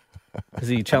you? Has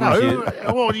he challenged you?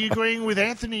 Well, are you agreeing with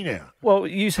Anthony now? Well,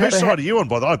 whose side are you on,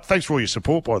 by the way? Thanks for all your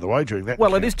support, by the way, during that.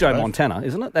 Well, it is Joe Montana,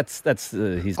 isn't it? That's his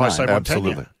name. I say Montana.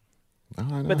 Absolutely.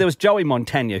 But there was Joey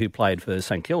Montana who played for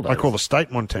St Kilda. I call the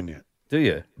state Montana. Do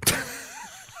you?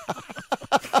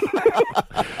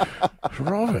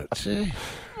 Robert, gee.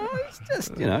 It's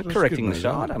just, correcting the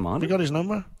show. I don't mind. You got his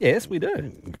number? Yes, we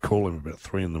do. Call him about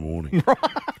 3 a.m.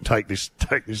 Take this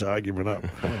argument up.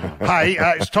 Hey,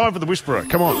 it's time for the Whisperer.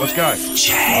 Come on, let's go.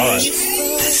 Jay,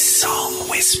 the Song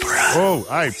Whisperer. Oh,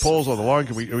 hey, Paul's on the line.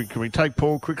 Can we take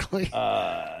Paul quickly?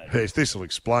 Yes, this will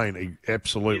explain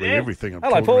absolutely everything.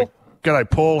 Hello, Paul. G'day,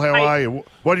 Paul. How are you?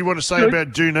 What do you want to say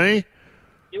about Dooney?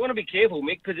 You want to be careful,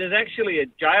 Mick, because there's actually a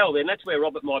jail there, and that's where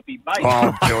Robert might be based. Oh,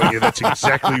 I'm telling you, that's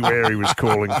exactly where he was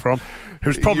calling from. It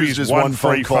was probably his one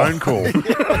free phone call.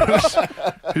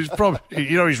 He's probably,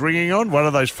 he's ringing on one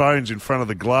of those phones in front of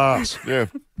the glass. Yeah.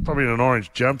 Probably in an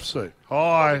orange jumpsuit.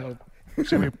 Hi,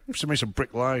 send me some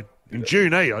brick lane. In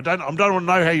June, I don't want to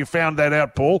know how you found that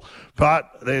out, Paul, but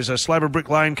there's a slab of brick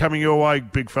lane coming your way,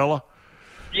 big fella.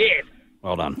 Yes.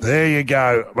 Well done. There you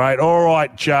go, mate. All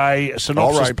right, Jay,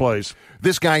 synopsis, please.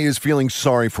 This guy is feeling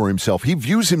sorry for himself. He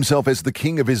views himself as the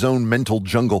king of his own mental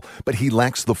jungle, but he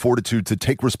lacks the fortitude to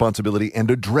take responsibility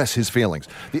and address his failings.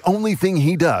 The only thing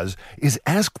he does is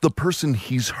ask the person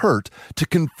he's hurt to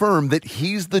confirm that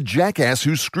he's the jackass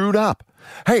who screwed up.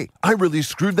 Hey, I really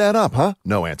screwed that up, huh?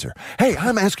 No answer. Hey,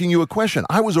 I'm asking you a question.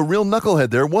 I was a real knucklehead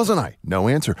there, wasn't I? No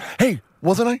answer. Hey,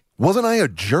 wasn't I? Wasn't I a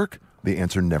jerk? The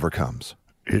answer never comes.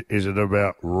 Is it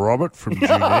about Robert from June?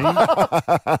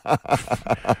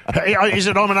 Hey, is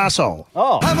it I'm an Asshole?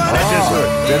 Oh.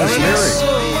 Dennis Leary.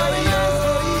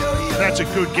 That's a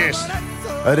good guess.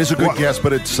 That is a good guess,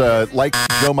 but it's like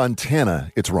Joe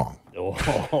Montana, it's wrong.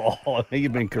 Oh,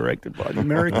 you've been corrected by the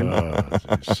American.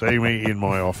 See me in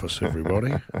my office,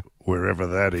 everybody, wherever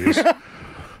that is.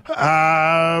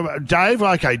 Dave,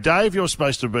 okay, Dave, you're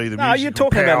supposed to be the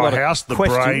musical powerhouse, the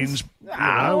brains.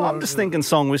 I'm just thinking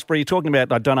Song Whisperer. You're talking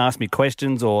about Don't Ask Me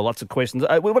Questions or lots of questions.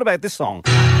 What about this song?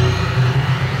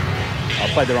 I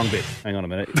played the wrong bit. Hang on a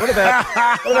minute. What about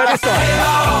this song?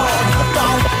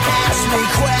 Don't ask me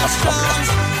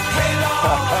questions.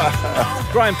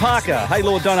 Graham Parker, Hey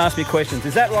Lord, Don't Ask Me Questions.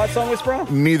 Is that right, Song Whisperer?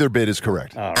 Neither bit is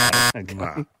correct. All right.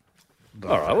 Okay.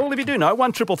 All right. Well, if you do know,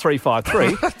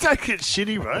 13353. Don't get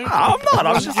shitty, mate. I'm not.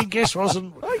 I was Your guess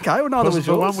wasn't. Okay, well, neither was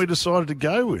the yours. one we decided to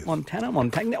go with. Montana. Well,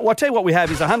 I'll tell you what we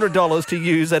have is $100 to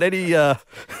use at any... I'm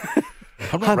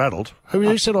not rattled.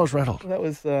 Who said I was rattled? That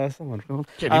was someone.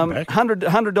 Get him back.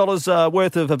 $100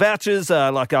 worth of vouchers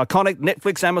like Iconic,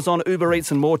 Netflix, Amazon, Uber Eats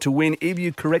and more to win if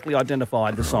you correctly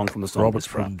identified the song from the song. Robert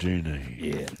from June.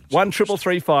 Yeah.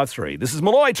 13353. This is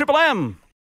Malloy, Triple M.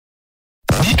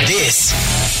 This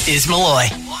is Malloy.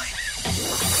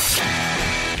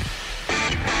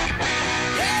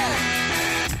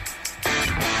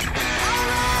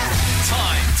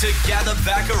 Time to gather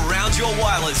back around your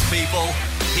wireless, people.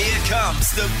 Here comes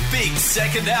the big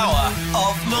second hour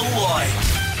of Malloy.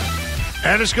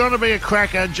 And it's going to be a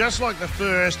cracker, just like the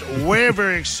first. We're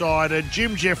very excited.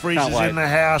 Jim Jefferies is in the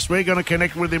house. We're going to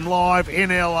connect with him live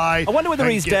in LA. I wonder whether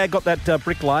his dad got that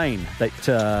brick lane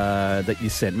that you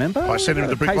sent, remember? I sent him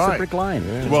the brick lane. Brick lane.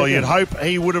 Yeah. Well, you'd hope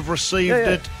he would have received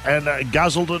it and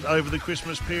guzzled it over the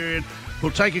Christmas period.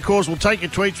 We'll take your calls, we'll take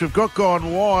your tweets. We've got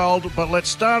Gone Wild, but let's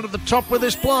start at the top with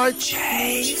this bloke.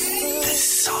 Jay, the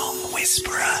Song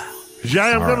Whisperer. Jay,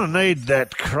 I'm going to need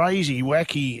that crazy,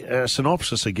 wacky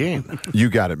synopsis again.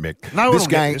 You got it, Mick. No one will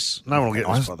get this,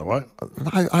 by the way.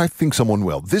 I think someone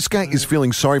will. This guy is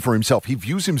feeling sorry for himself. He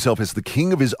views himself as the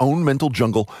king of his own mental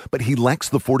jungle, but he lacks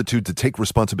the fortitude to take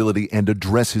responsibility and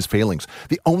address his failings.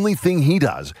 The only thing he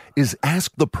does is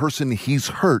ask the person he's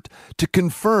hurt to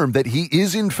confirm that he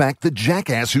is, in fact, the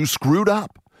jackass who screwed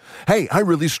up. Hey, I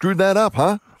really screwed that up,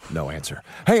 huh? No answer.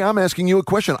 Hey, I'm asking you a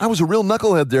question. I was a real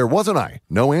knucklehead there, wasn't I?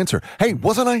 No answer. Hey,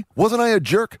 wasn't I? Wasn't I a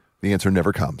jerk? The answer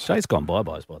never comes. Jay's gone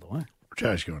bye-byes, by the way.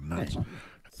 Jay's gone nuts.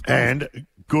 And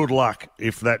good luck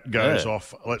if that goes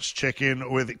off. Let's check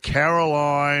in with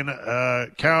Caroline.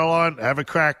 Caroline, have a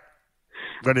crack.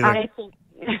 What do you think?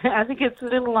 I think it's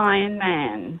Little Lion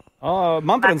Man. Oh,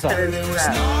 Mumford and Sons. It was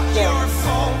not your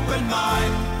fault but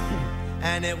mine,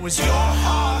 and it was your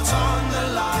heart on the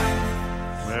line.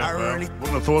 Wouldn't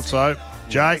have thought so.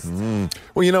 Jay?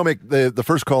 Well, you know, Mick, the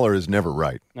first caller is never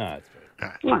right. No,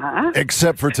 it's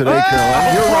Except for today,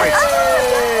 Caroline. You're right.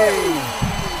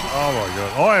 Oh, my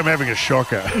God. I am having a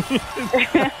shocker.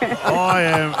 I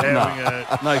am having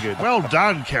a... No good. Well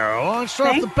done, Caroline. Straight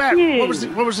off the Thank bat. you.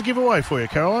 What was the giveaway for you,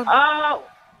 Caroline? Oh,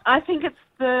 I think it's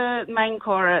the main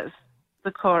chorus.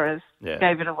 The chorus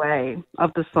gave it away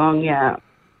of the song, yeah.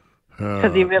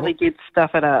 Because he really did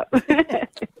stuff it up.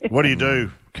 What do you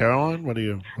do, Caroline? What's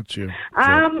your job?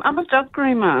 I'm a dog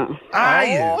groomer. Are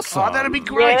you? Awesome. Oh, that'd be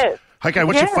great. Yes. Okay,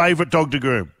 what's your Yes. favourite dog to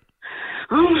groom?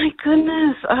 Oh, my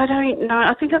goodness. I don't know.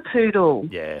 I think a poodle.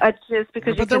 Yeah. I just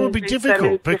because But that would be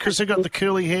difficult because they've got the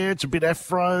curly hair, it's a bit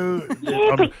afro.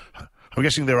 Yeah, I'm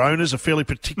guessing their owners are fairly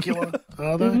particular,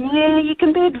 are they? Yeah, you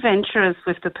can be adventurous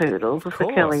with the poodles, with the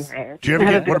curly hair. Do you ever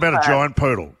Have get, bit what of about a fun. giant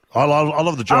poodle? I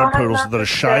love the giant Oh, I poodles love that are the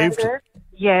shaved. standard.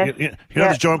 Yes. You know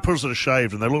those giant poodles that are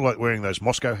shaved and they look like wearing those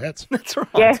Moscow hats? That's right.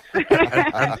 Yes.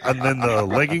 and then the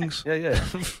leggings? Yeah.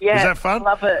 Is Yeah, that fun?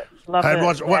 Love it. Love And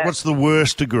it. what's the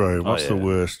worst to groom? What's the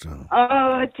worst? Oh,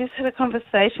 I just had a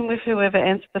conversation with whoever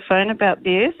answered the phone about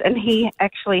this, and he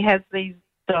actually has these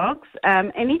dogs.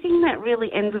 Anything that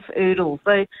really ends with oodles.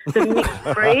 So the mixed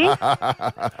breed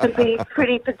can be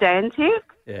pretty pedantic.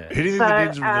 Yeah. Anything So, that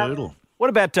ends with an oodle. What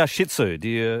about Shih Tzu? Do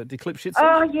you clip Shih Tzu?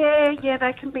 Oh, yeah,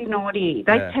 they can be naughty.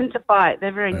 They Yeah. tend to bite.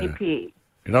 They're very nippy.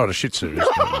 You know what a Shih Tzu is? Is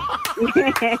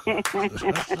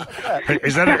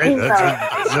Is that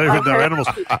even their animals?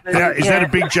 Now, is that a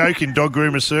big joke in dog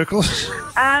groomer circles?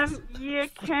 Yeah,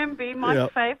 it can be. My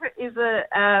Yep. favourite is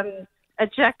a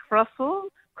Jack Russell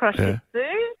cross Shih Tzu.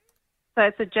 So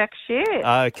it's a Jack shit.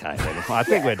 Okay, then. I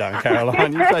think we're done,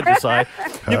 Caroline. You've had to say.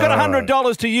 You've got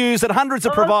 $100 to use at hundreds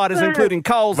of providers, including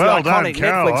Coles, Well the done, iconic, Netflix,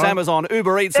 Caroline. Amazon,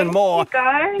 Uber Eats, and more.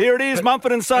 Here it is,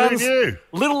 Mumford and Sons. Thank you.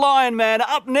 Little Lion Man.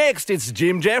 Up next, it's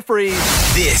Jim Jefferies.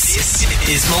 This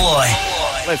is Malloy.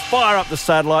 Let's fire up the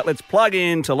satellite. Let's plug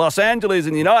in to Los Angeles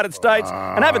in the United States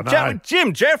and have a chat with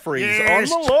Jim Jefferies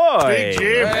Yes, on Malloy. Big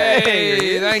Jim.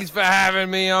 Hey, thanks for having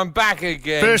me. I'm back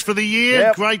again. First for the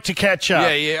year. Great to catch up.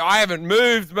 Yeah. I haven't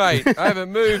moved, mate. I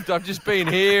haven't moved. I've just been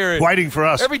here. And Waiting for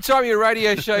us. Every time your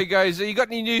radio show goes, you got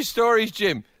any news stories,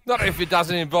 Jim? Not if it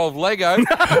doesn't involve Lego.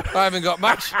 I haven't got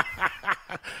much.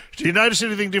 Do you notice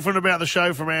anything different about the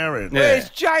show from our end? Where's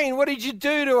Jane? What did you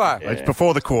do to her? It's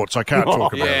before the courts. I can't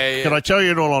talk about Yeah, it. yeah. Can I tell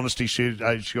you in all honesty, she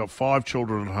got 5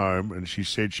 children at home and she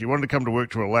said she wanted to come to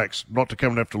work to relax, not to come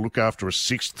and have to look after a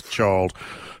 6th child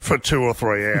for 2 or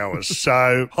 3 hours.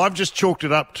 So I've just chalked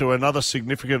it up to another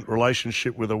significant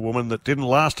relationship with a woman that didn't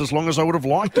last as long as I would have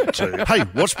liked it to. Hey,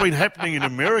 what's been happening in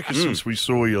America since we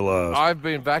saw you last? I've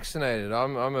been vaccinated.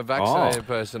 I'm a vaccinated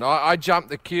person. I jumped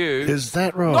the queue. Is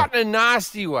that right? Not in a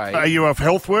nasty way. Are you a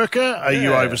health worker? Are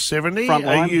you over 70?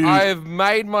 Are you... I have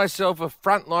made myself a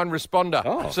frontline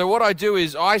responder. So what I do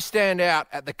is I stand out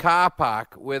at the car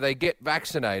park where they get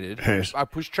vaccinated. Yes. I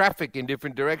push traffic in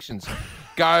different directions.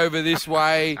 Go over this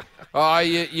way. Oh,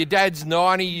 your dad's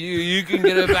 90. You can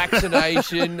get a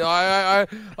vaccination.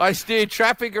 I steer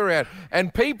traffic around,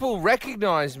 and people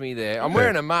recognise me there. I'm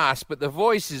wearing a mask, but the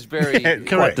voice is very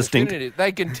correct. distinct.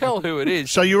 They can tell who it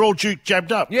is. So you're all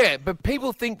jabbed up? Yeah, but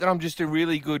people think that I'm just a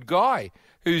really good guy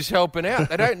who's helping out.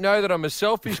 They don't know that I'm a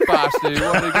selfish bastard who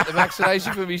wanted to get the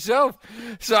vaccination for myself.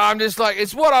 So I'm just like,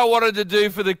 it's what I wanted to do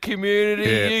for the community.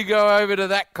 Yeah. You go over to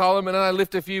that column and I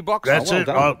lift a few boxes. That's it.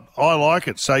 I like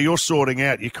it. So you're sorting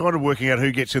out. You're kind of working out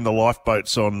who gets in the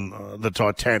lifeboats on the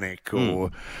Titanic, or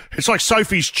it's like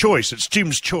Sophie's Choice. It's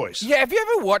Jim's choice. Yeah, have you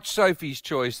ever watched Sophie's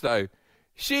Choice, though?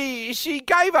 She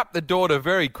gave up the daughter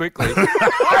very quickly.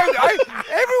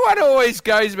 Everyone always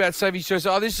goes about Sophie's Choice.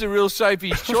 Oh, this is a real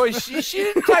Sophie's Choice. She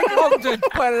didn't take long to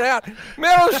plan it out.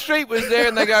 Meryl Streep was there,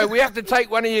 and they go, we have to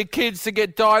take one of your kids to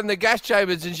get died in the gas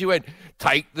chambers. And she went,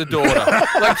 take the daughter.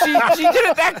 Like, she did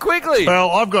it that quickly.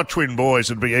 Well, I've got twin boys.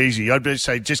 It'd be easy. I'd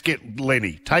say, just get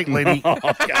Lenny. Take Lenny.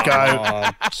 Go.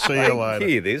 See you later.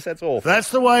 Hear this? That's awful. That's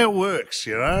the way it works,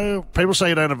 you know. People say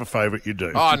you don't have a favourite. You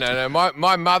do. Oh, no.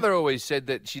 My mother always said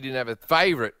that she didn't have a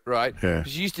favourite, right? Yeah.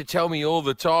 She used to tell me all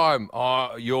the time,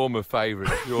 oh, you're my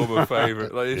favourite. You're my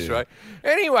favourite. Like this, right?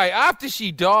 Anyway, after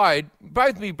she died,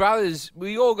 both me brothers,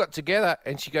 we all got together,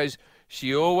 and she goes,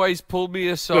 she always pulled me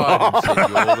aside and said,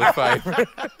 you're the favourite.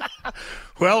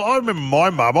 Well, I remember my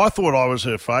mum. I thought I was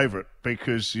her favourite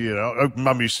because, you know,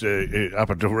 Mum used to, up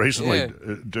until recently,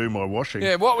 do my washing.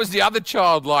 Yeah, what was the other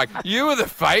child like? You were the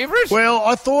favourite? Well,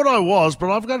 I thought I was,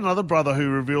 but I've got another brother who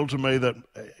revealed to me that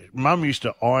Mum used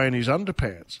to iron his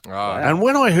underpants. Oh. And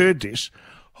when I heard this,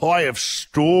 I have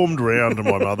stormed round to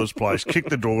my mother's place, kicked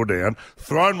the door down,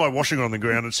 thrown my washing on the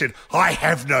ground and said, I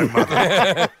have no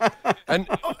mother. And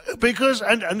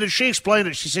she explained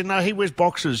it. She said, no, he wears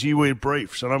boxers, you wear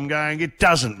briefs. And I'm going, it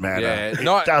doesn't matter. yeah,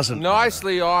 It doesn't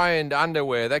nicely ironed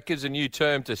underwear. That gives a new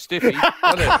term to stiffy,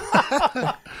 doesn't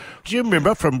it? Do you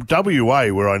remember from WA,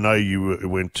 where I know you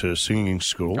went to singing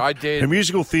school? I did. A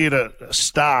musical theatre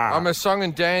star. I'm a song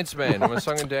and dance man.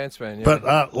 Yeah.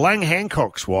 But Lang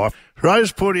Hancock's wife,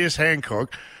 Rose Porteous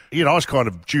Hancock, I was kind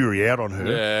of jury out on her.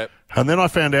 Yeah. And then I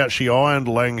found out she ironed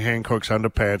Lang Hancock's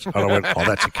underpants, and I went, oh,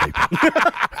 that's a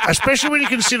keeper. Especially when you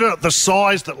consider the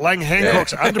size that Lang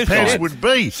Hancock's underpants would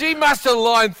be. She must have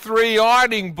lined 3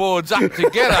 ironing boards up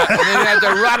together and then had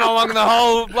to run along the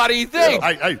whole bloody thing.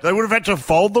 Hey, they would have had to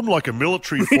fold them like a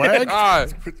military flag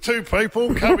with 2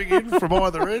 people coming in from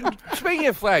either end. Speaking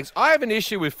of flags, I have an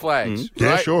issue with flags. Yeah,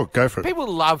 right? sure, go for it. People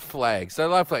love flags. They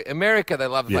love flags. America, they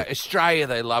love flags. Australia,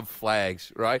 they love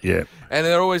flags, right? Yeah. And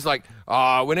they're always like,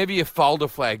 whenever you fold a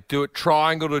flag, do it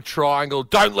triangle to triangle.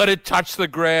 Don't let it touch the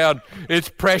ground. It's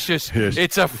precious. Yes.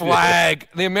 It's a flag.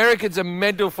 The Americans are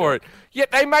mental for it. Yet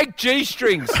they make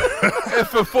G-strings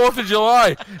for 4th of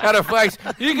July out of flags.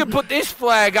 You can put this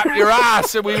flag up your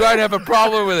ass and we won't have a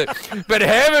problem with it. But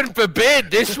heaven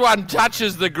forbid this one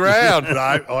touches the ground. No,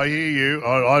 I hear you.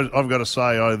 I've got to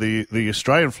say, the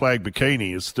Australian flag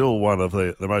bikini is still one of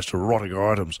the most erotic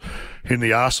items in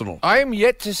the arsenal. I am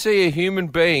yet to see a human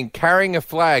being carrying a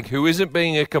flag who isn't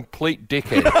being a complete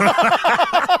dickhead.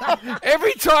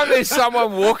 Every time there's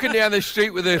someone walking down the street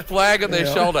with a flag on their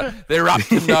shoulder, they're up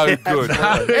to no good.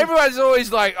 Everyone's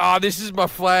always like, this is my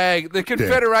flag. The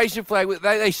Confederation flag.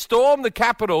 They stormed the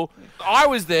Capitol. I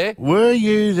was there. Were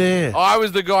you there? I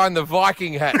was the guy in the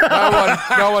Viking hat.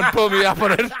 No one pulled me up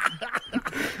on it.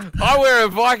 I wear a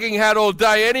Viking hat all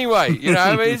day anyway.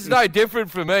 It's no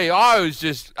different for me. I was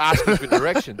just asking for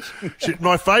directions.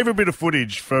 My favourite bit of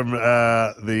footage from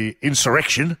the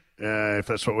insurrection, if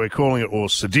that's what we're calling it, or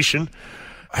sedition,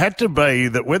 had to be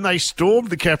that when they stormed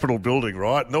the Capitol building,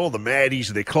 right, and all the maddies,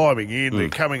 they're climbing in, they're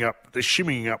coming up, they're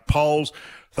shimmying up poles,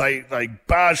 they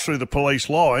barge through the police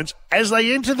lines. As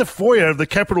they enter the foyer of the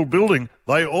Capitol building,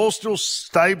 they all still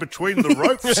stay between the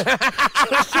ropes.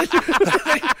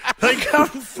 they come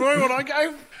through, and I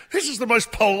go, this is the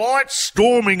most polite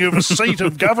storming of a seat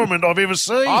of government I've ever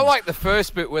seen. I like the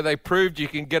first bit where they proved you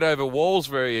can get over walls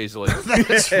very easily. They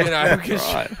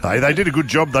did a good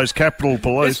job, those Capitol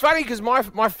police. It's funny because my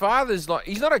father's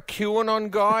he's not a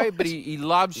QAnon guy, but he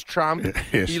loves Trump.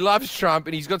 Yes. He loves Trump,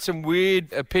 and he's got some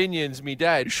weird opinions, me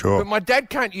dad. Sure. But my dad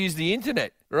can't use the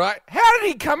internet. Right? How did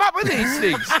he come up with these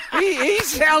things?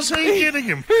 How's he getting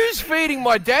him? Who's feeding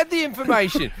my dad the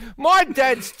information? My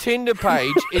dad's Tinder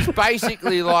page is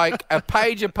basically like a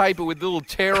page of paper with little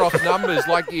tear-off numbers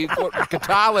like you got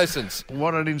guitar lessons.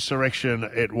 What an insurrection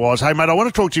it was. Hey, mate, I want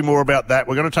to talk to you more about that.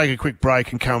 We're going to take a quick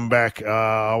break and come back.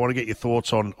 I want to get your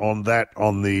thoughts on that,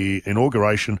 on the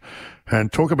inauguration,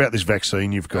 and talk about this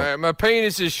vaccine you've got. My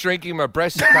penis is shrinking. My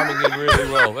breasts are coming in really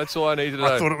well. That's all I need to know.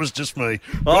 I thought it was just me.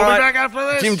 All We'll right. be back after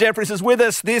this. Jim Jefferies is with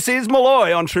us. This is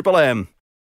Malloy on Triple M.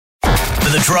 For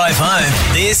the drive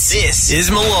home, this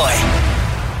is Malloy.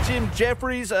 Jim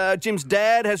Jefferies, Jim's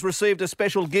dad, has received a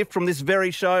special gift from this very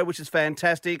show, which is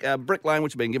fantastic. Brick Lane,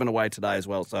 which has been given away today as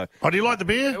well. So, do you like the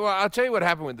beer? Well, I'll tell you what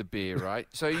happened with the beer, right?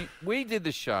 So we did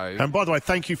the show. And by the way,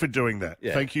 thank you for doing that.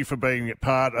 Yeah. Thank you for being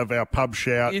part of our pub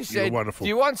shout. You said, You're wonderful. do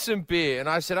you want some beer? And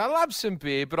I said, I love some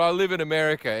beer, but I live in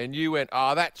America. And you went,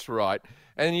 that's right.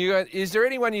 And you go, is there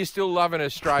anyone you still love in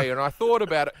Australia? And I thought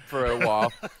about it for a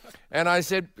while. And I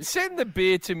said, send the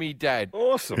beer to me, Dad.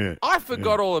 Awesome. Yeah. I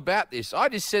forgot all about this. I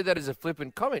just said that as a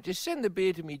flippant comment. Just send the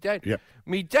beer to me, Dad. Yep.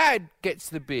 Me dad gets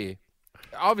the beer.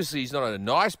 Obviously, he's not a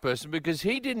nice person because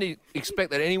he didn't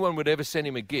expect that anyone would ever send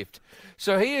him a gift.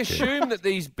 So he assumed that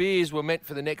these beers were meant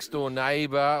for the next door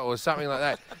neighbour or something like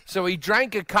that. So he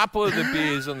drank a couple of the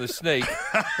beers on the sneak,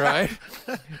 right?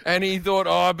 And he thought,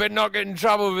 I better not get in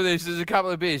trouble for this. There's a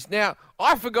couple of beers. Now,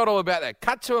 I forgot all about that.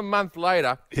 Cut to a month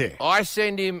later, I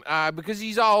send him, because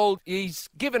he's old, he's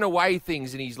given away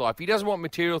things in his life. He doesn't want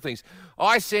material things.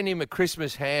 I send him a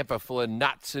Christmas hamper full of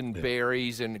nuts and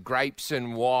berries and grapes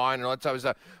and wine and all that type of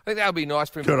stuff. I think that would be nice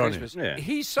for him Good for on Christmas. you. Yeah.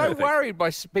 He's so worried by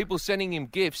people sending him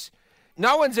gifts.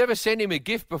 No one's ever sent him a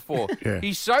gift before. Yeah.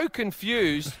 He's so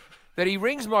confused that he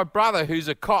rings my brother, who's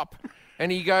a cop,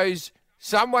 and he goes,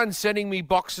 someone's sending me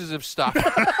boxes of stuff.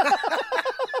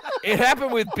 It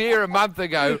happened with beer a month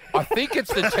ago. I think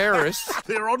it's the terrorists.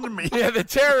 They're on to me. Yeah, the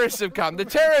terrorists have come. The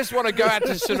terrorists want to go out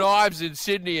to St Ives in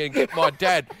Sydney and get my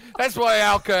dad. That's why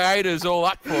Al Qaeda's all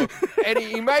up for. And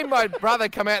he made my brother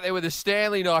come out there with a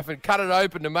Stanley knife and cut it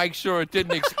open to make sure it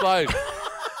didn't explode.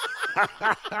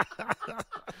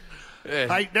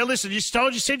 Yeah. Hey, now listen. You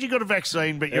said you got a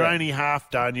vaccine, but you're only half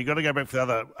done. You got to go back for the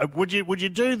other. Would you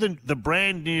do the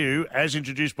brand new, as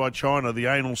introduced by China, the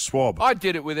anal swab? I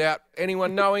did it without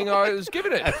anyone knowing I was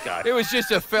giving it. It was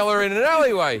just a fella in an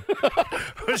alleyway.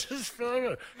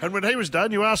 And when he was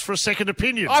done, you asked for a second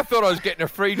opinion. I thought I was getting a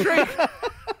free drink.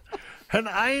 An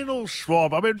anal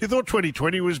swab. I mean, you thought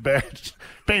 2020 was bad.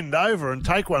 Bend over and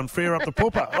take one fair up the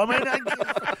pooper. I mean,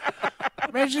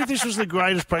 imagine if this was the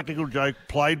greatest practical joke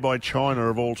played by China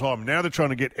of all time. Now they're trying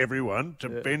to get everyone to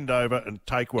bend over and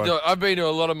take one. I've been to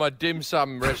a lot of my dim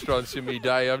sum restaurants in my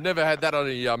day. I've never had that on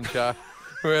a yum-cha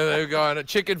where they were going,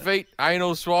 chicken feet,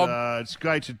 anal swab. It's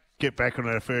great to get back on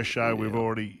our first show. We've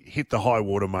already hit the high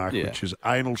water mark, which is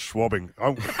anal swabbing.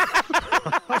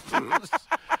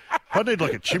 I need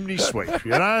like a chimney sweep,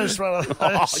 you know? It's one of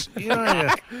those,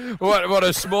 What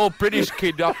a small British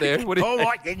kid up there. All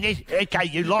right, then. Okay,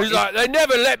 you like He's like, they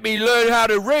never let me learn how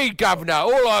to read, Governor.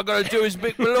 All I got to do is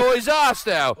mick my lawyer's arse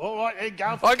now. All right, then,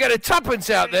 Governor. I get a tuppence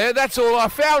out there. That's all I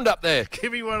found up there.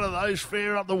 Give me one of those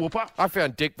fair up the whooper. I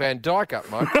found Dick Van Dyke up,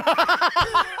 mate.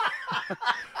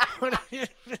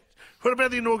 What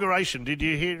about the inauguration? Did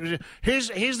you hear?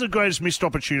 Here's the greatest missed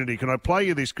opportunity. Can I play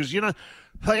you this? Because,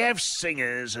 they have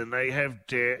singers and they have,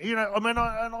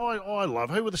 I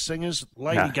love, who were the singers?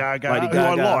 Lady Gaga, who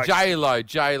I like.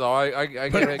 J-Lo.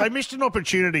 But they missed an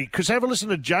opportunity, because have a listen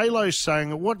to J-Lo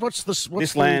saying, what's this?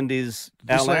 This land is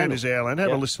our land. This land is our land.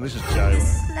 Have a listen. This is J-Lo.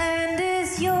 This land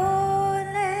is your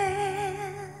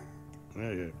land.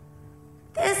 Yeah.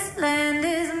 This land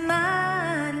is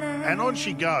my land. And on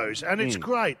she goes, and it's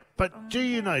great. But do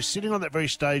you know, sitting on that very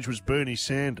stage was Bernie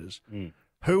Sanders,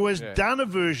 who has done a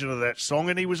version of that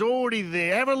song, and he was already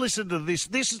there. Have a listen to this.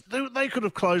 They could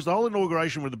have closed the whole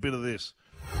inauguration with a bit of this.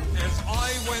 As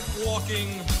I went walking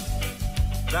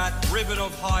that ribbon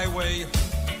of highway,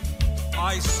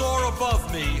 I saw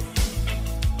above me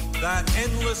that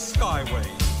endless skyway.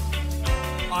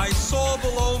 I saw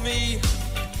below me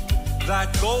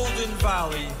that golden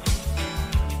valley.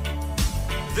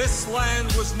 This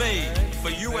land was made for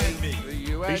you and me.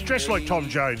 He's dressed like Tom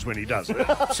Jones when he does it.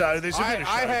 So there's a bit of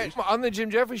showbiz. On the Jim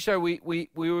Jefferies show, we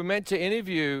were meant to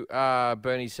interview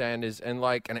Bernie Sanders, and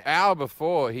like an hour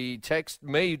before, he texted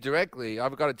me directly.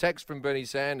 I've got a text from Bernie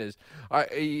Sanders.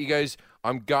 He goes,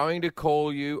 "I'm going to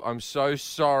call you. I'm so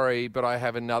sorry, but I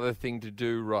have another thing to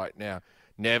do right now."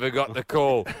 Never got the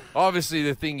call. Obviously,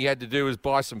 the thing he had to do was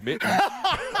buy some mittens.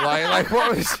 like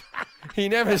what was? He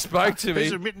never spoke to me.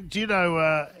 Do you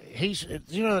know?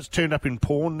 That's turned up in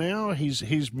porn now.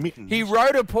 His mittens. He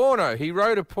wrote a porno.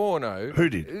 Who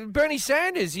did? Bernie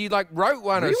Sanders. He wrote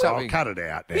one or something. Oh, cut it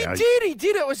out now. He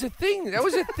did. It was a thing. That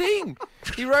was a thing.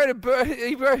 He wrote.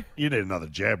 You need another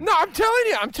jab. No, I'm telling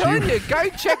you. Go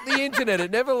check the internet.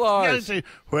 It never lies.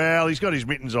 Well, he's got his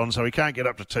mittens on, so he can't get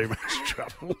up to too much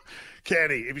trouble.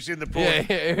 Can he? If he's in the porn.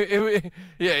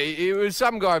 It was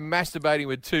some guy masturbating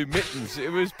with two mittens.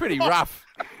 It was pretty rough.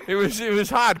 It was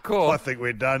hardcore. I think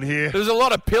we're done here. There was a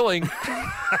lot of pilling.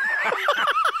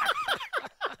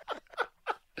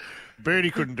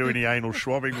 Bernie couldn't do any anal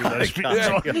swabbing with those mittens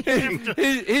on.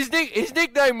 His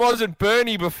nickname wasn't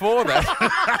Bernie before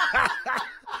that.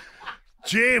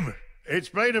 Jim, it's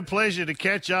been a pleasure to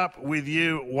catch up with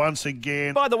you once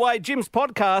again. By the way, Jim's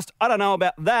podcast, I don't know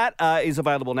about that, is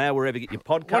available now wherever you get your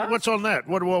podcast. What's on that?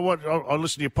 What? I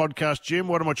listen to your podcast, Jim.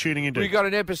 What am I tuning into? We got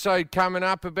an episode coming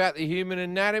up about the human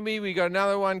anatomy. We got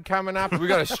another one coming up. We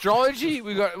got astrology.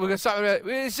 We got something about.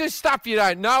 It's just stuff you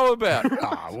don't know about.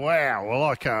 Oh, wow. Well,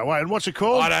 I can't wait. And what's it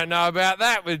called? I don't know about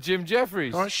that with Jim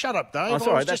Jefferies. All right, shut up, Dave.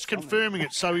 I was just confirming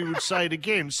it so he would say it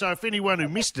again. So if anyone who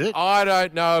missed it, I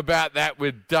don't know about that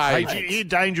with Dave. Hey,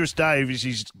 Dangerous Dave is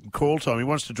his call time. He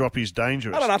wants to drop his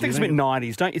Dangerous. I don't know. I think it's a bit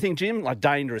 90s, don't you think, Jim? Like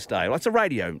Dangerous Dave. Well, it's a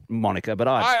radio moniker, but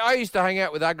I used to hang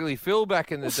out with Ugly Phil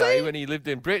back in the day when he lived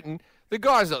in Britain. The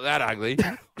guy's not that ugly.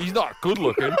 He's not good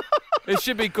looking. It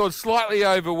should be called slightly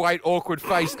overweight, awkward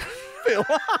faced Phil.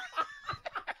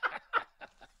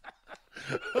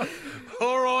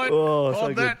 All right.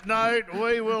 On that note,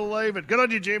 we will leave it. Good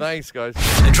on you, Jim. Thanks, guys.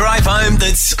 A drive home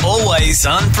that's always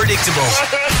unpredictable.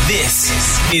 This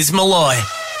is Malloy.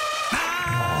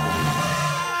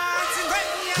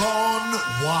 Gone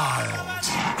wild.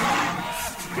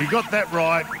 We got that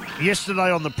right.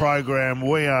 Yesterday on the program,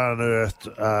 we unearthed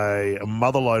a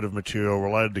motherload of material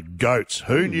related to goats.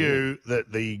 Who knew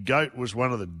that the goat was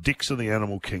one of the dicks of the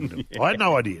animal kingdom? I had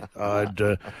no idea. I've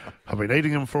been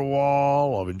eating them for a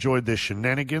while. I've enjoyed their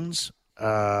shenanigans,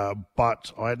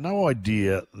 but I had no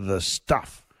idea the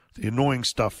annoying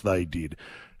stuff they did.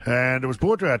 And it was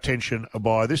brought to our attention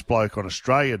by this bloke on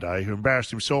Australia Day who embarrassed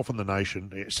himself and the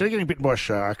nation. Instead of getting bitten by a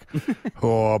shark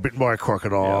or bitten by a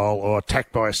crocodile or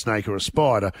attacked by a snake or a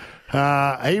spider,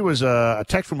 he was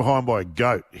attacked from behind by a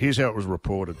goat. Here's how it was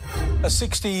reported. A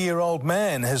 60-year-old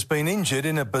man has been injured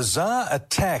in a bizarre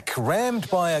attack,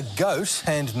 rammed by a goat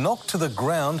and knocked to the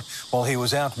ground while he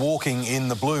was out walking in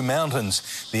the Blue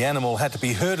Mountains. The animal had to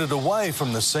be herded away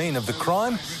from the scene of the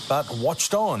crime, but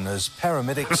watched on as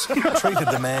paramedics treated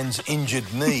the man's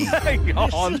injured knee. Hang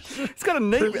on. It's got a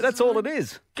knee, that's all it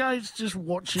is. Goat's just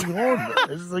watching on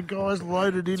as the guy's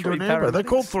loaded into Three an ambulance. They paramedics.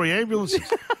 called 3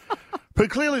 ambulances. But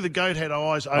clearly the goat had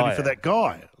eyes only for that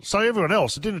guy. So everyone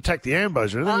else, it didn't attack the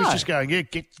ambos or anything. It was just going,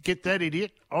 get that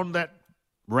idiot on that.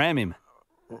 Ram him.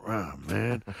 Oh,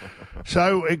 man.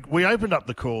 So we opened up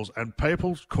the calls and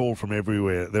people called from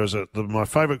everywhere. There was my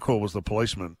favourite call was the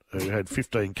policeman who had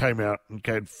 15, came out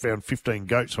and found 15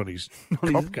 goats on his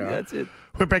cop car. That's it.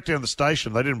 Went back down the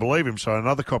station. They didn't believe him, so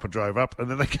another copper drove up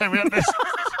and then they came out and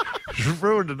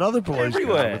ruined another police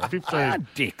Everywhere. car. With 15.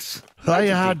 Dicks.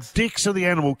 They are dicks of the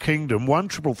animal kingdom.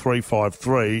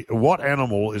 133353. What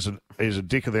animal is a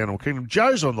dick of the animal kingdom?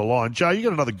 Joe's on the line. Joe, you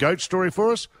got another goat story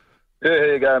for us? Yeah,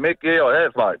 here you go, Mick. Yeah, I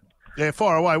have, mate. Yeah,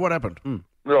 fire away. What happened? Right,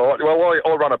 well,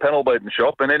 I run a panel beating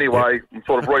shop, and anyway, I'm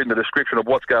sort of reading the description of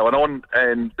what's going on,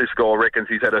 and this guy reckons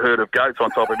he's had a herd of goats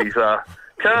on top of his car.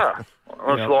 I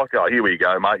was like, oh, here we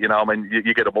go, mate. You know, I mean,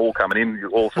 you get them all coming in,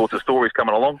 all sorts of stories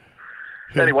coming along.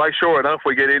 Anyway, sure enough,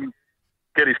 we get in,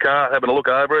 get his car, having a look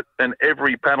over it, and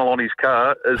every panel on his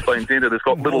car has been dented. It's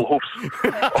got little hoofs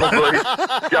of these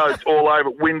goats all over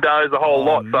it, windows, the whole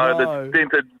lot. So the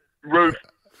dented roof,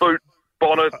 boot,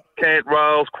 bonnet, cant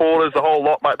rails, quarters, the whole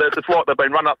lot, mate. It's like they've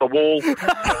been running up the wall,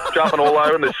 jumping all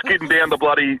over, and they're skidding down the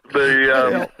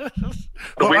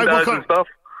windows and stuff.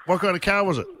 What kind of car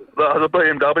was it? The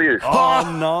BMW. Oh,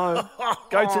 no.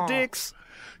 Goats are dicks.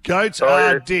 Goats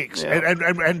are dicks. Yeah.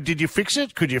 And did you fix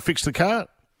it? Could you fix the car?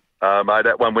 Mate,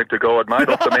 that one went to God, mate,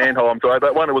 off the Mannheim. So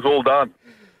that one, it was all done.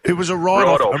 It was a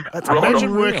write-off.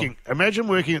 Write-off. Imagine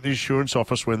working at the insurance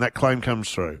office when that claim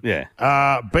comes through. Yeah.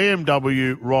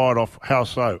 BMW write-off. How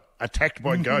so? Attacked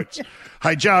by goats.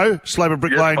 Hey, Joe, Slabber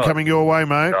Brick Lane mate. coming your way,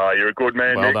 mate. Oh, you're a good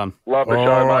man, Well Nick. done. Love the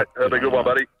show, mate. Have a good one,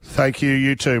 buddy. Thank you.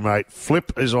 You too, mate.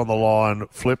 Flip is on the line.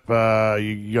 Flip,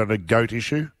 you got a goat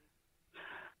issue?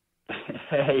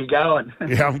 How you going?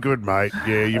 Yeah, I'm good, mate.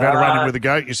 Yeah, you've had a run-in with a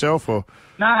goat yourself, or?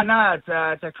 No,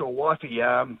 it's actual wifey.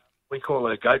 We call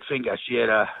her a goat finger. She had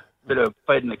a bit of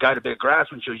feeding the goat a bit of grass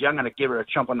when she was young, and it gave her a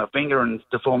chomp on the finger and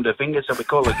deformed her finger, so we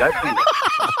call her goat finger.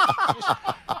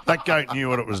 That goat knew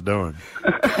what it was doing.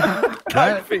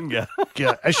 Goat finger.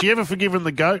 Yeah. Has she ever forgiven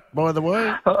the goat, by the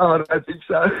way? I don't think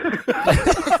so.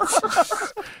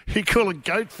 You call it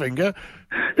goat finger?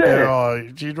 Yeah. Oh,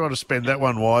 you'd want to spend that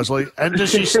one wisely. And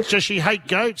does she hate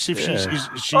goats? If is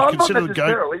she considered a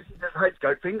goat? She just hates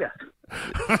goat finger.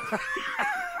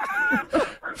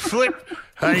 Flip.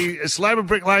 Hey, Slabber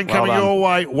Brick Lane Well coming done. your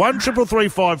way.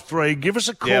 133353. Give us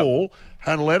a call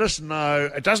and let us know.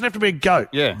 It doesn't have to be a goat.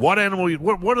 Yeah. What animal?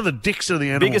 What are the dicks of the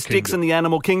animal Biggest kingdom? dicks in the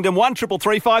animal kingdom.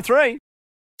 133353.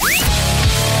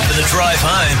 For the drive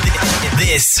home,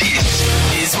 this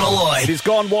is Malloy. It has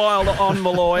gone wild on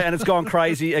Malloy, and it's gone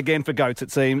crazy again for goats,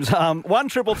 it seems.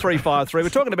 133353. We're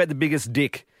talking about the biggest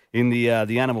dick in the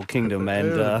animal kingdom,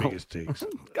 and the biggest dicks.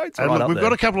 goats are And right look, up we've there.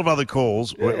 got a couple of other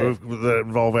calls that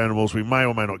involve animals we may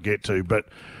or may not get to, but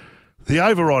the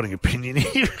overriding opinion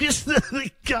here is that the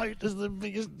goat is the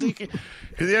biggest dick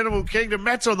in the animal kingdom.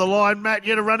 Matt's on the line. Matt,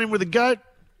 you had a run-in with a goat?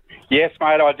 Yes,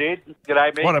 mate, I did.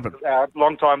 G'day, Mick. What happened?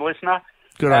 Long-time listener.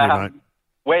 Good on you, mate.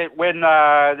 When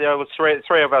there was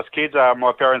three of us kids,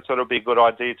 my parents thought it would be a good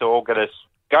idea to all get us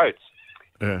goats.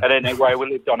 Yeah. And anyway,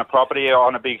 we lived on a property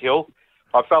on a big hill.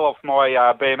 I fell off my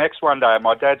BMX one day, and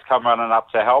my dad's come running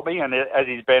up to help me, and as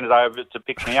he's bending over to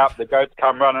pick me up, the goat's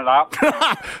come running up,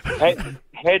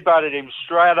 headbutted him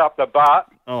straight up the butt.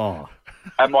 Oh.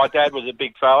 And my dad was a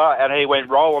big fella, and he went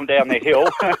rolling down the hill.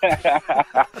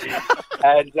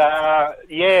 And,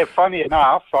 funny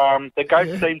enough, the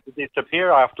goats seemed to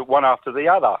disappear after the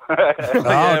other.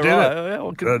 Did it?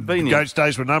 Well, convenient. Goat's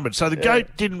days were numbered. So the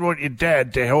goat didn't want your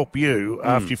dad to help you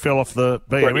after you fell off the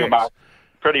BMX?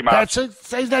 Pretty much. That's a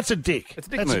dick. It's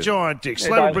a dick That's a move. giant dick. Yeah,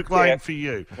 Slabber Brick Lane yeah. for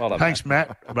you. Well done, Thanks,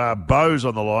 Matt. Bo's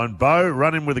on the line. Bo,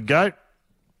 run-in with a goat?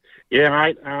 Yeah,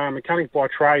 mate. Mechanic by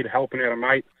trade, helping out a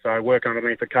mate. So working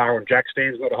underneath the car on jack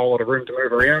stands, got a whole lot of room to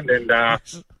move around. And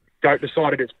goat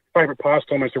decided its favourite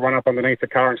pastime is to run up underneath the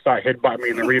car and start headbutting me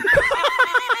in the ribs.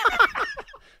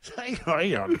 Hang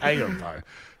on, Bo.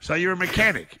 So you're a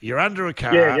mechanic. You're under a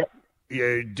car. Yeah, yep.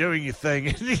 You're doing your thing,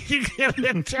 and you get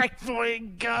attacked by a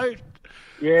goat.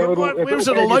 Yeah, was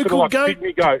it a local goat?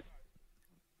 Pygmy goat.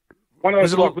 One of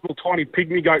Was those it like little tiny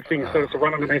pygmy goat things started to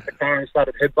run underneath the car and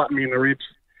started headbutting me in the ribs.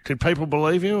 Did people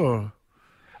believe you? Or?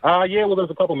 Yeah, well, there was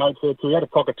a couple of mates there too. We had a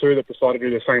cockatoo that decided to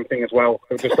do the same thing as well.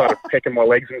 It just started pecking my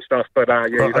legs and stuff. But yeah,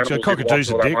 Right, so cockatoo's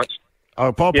a dick.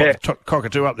 I'll put Yeah. the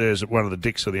cockatoo up there as one of the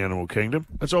dicks of the animal kingdom.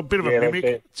 It's a bit of a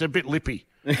mimic. It's a bit lippy.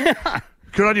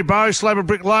 Good on you, Bo. Slaver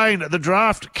Brick Lane. The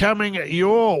draft coming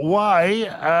your way. We've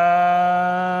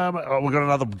got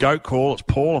another goat call. It's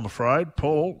Paul, I'm afraid.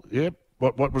 Paul, yep.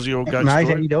 What was your goat Mate, story?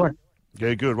 how you doing?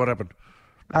 Yeah, good. What happened?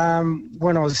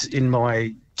 When I was in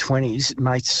my 20s,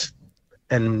 mates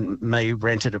and me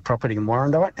rented a property in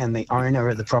Warrandyte, and the owner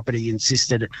of the property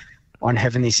insisted on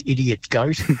having this idiot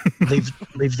goat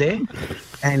live there.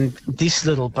 And this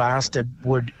little bastard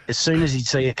would, as soon as he'd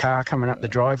see a car coming up the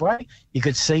driveway, you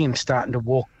could see him starting to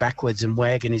walk backwards and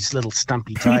wagging his little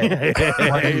stumpy tail.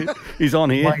 He's on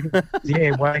here.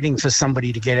 Waiting for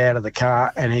somebody to get out of the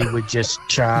car, and he would just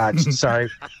charge. So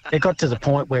it got to the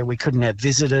point where we couldn't have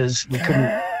visitors. We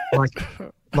couldn't,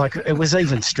 like it was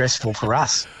even stressful for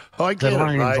us, let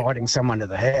alone inviting someone to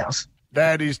the house.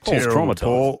 That is Paul's terrible, traumatised.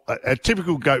 Paul. A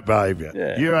typical goat behaviour.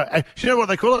 Yeah. You know what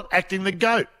they call it? Acting the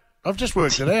goat. I've just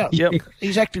worked it out. Yep.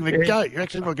 He's acting the goat. You're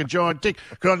acting like a giant dick.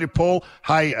 Good on you, Paul.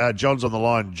 Hey, John's on the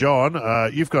line. John,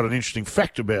 you've got an interesting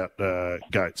fact about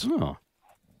goats. Oh.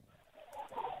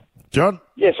 John?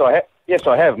 Yes, I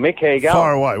have. Mick, how you going?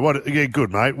 Fire away. Yeah,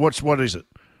 good, mate. What is it?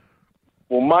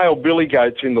 Well, male billy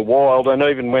goats in the wild, and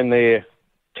even when they're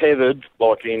tethered,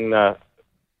 like in,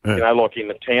 like in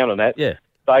the town and that,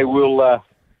 they will,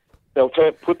 they'll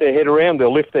put their head around,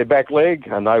 they'll lift their back leg,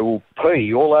 and they will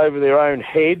pee all over their own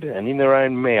head and in their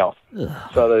own mouth.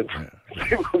 So that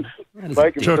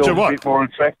make themselves a bit more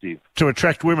attractive. To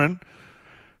attract women?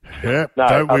 Yeah, No,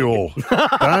 don't we all?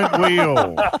 Don't we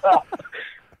all?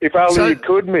 If only you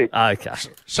could, Mick. Okay.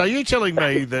 So you're telling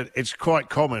me that it's quite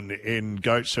common in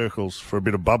goat circles for a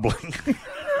bit of bubbling?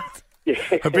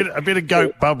 a bit of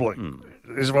goat bubbling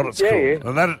is what it's called.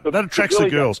 And that attracts the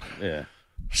girls. Yeah.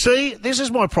 See, this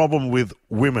is my problem with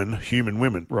women, human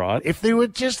women. Right. If they're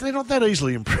not that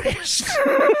easily impressed.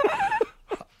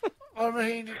 I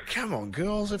mean, come on,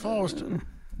 girls. If I was to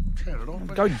turn it on.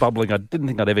 Goat bubbling, I didn't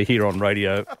think I'd ever hear on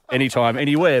radio anytime,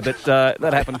 anywhere, but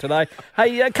that happened today.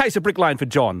 Hey, case of Brick Lane for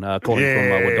John, calling from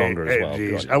Wodonga as well. It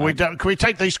is. Can we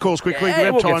take these calls quickly? Yeah, Do we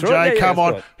have we'll time, get through it. Jay? Yeah, Come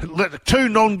on. let's Two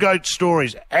non-goat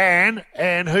stories. And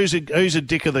who's a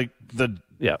dick of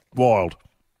the wild?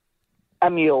 A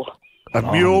mule. A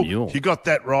mule. You got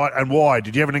that right. And why?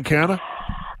 Did you have an encounter?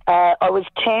 I was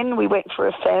 10. We went for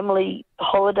a family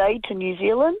holiday to New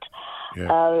Zealand.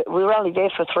 Yeah. We were only there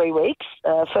for 3 weeks.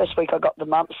 First week I got the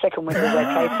mumps. Second week was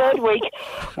okay. Third week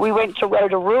we went to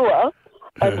Rotorua,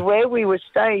 and where we were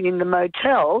staying in the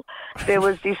motel, there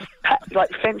was this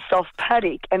fenced-off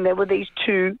paddock, and there were these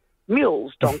two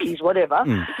mules, donkeys, whatever.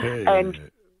 And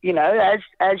you know,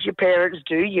 as your parents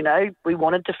do, you know, we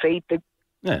wanted to feed the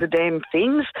damn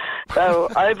things. So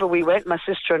over we went, my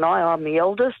sister and I'm the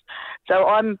eldest. So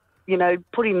I'm, you know,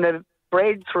 putting the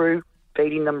bread through,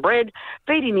 feeding them bread,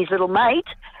 feeding his little mate,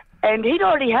 and he'd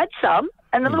already had some.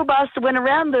 And the little bastard went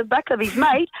around the back of his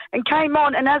mate and came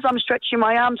on, and as I'm stretching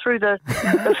my arm through the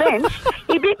fence,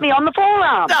 he bit me on the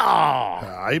forearm.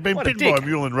 You've been bitten by a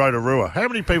mule in Rotorua. How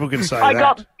many people can say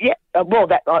that?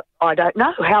 I don't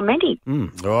know. How many?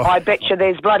 I bet you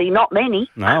there's bloody not many.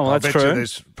 No, I that's bet true. you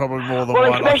there's probably more than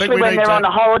Well, one. I think especially we when need they're to- on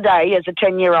a holiday as a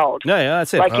 10-year-old. Yeah,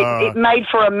 that's it. Like it made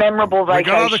for a memorable We've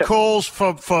vacation. got other calls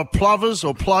for plovers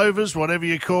or plovers, whatever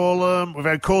you call them. We've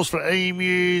had calls for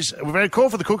emus. We've had a call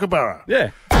for the kookaburra. Yeah.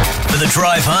 For the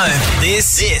drive home,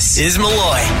 this is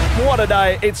Malloy. What a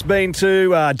day it's been to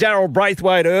Daryl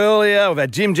Braithwaite earlier. We've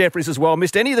had Jim Jefferies as well.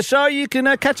 Missed any of the show, you can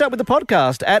catch up with the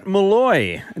podcast at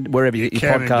Malloy, wherever you get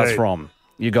your can podcast indeed. from.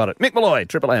 You got it. Mick Malloy,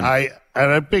 Triple M. Hey,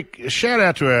 and a big shout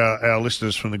out to our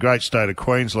listeners from the great state of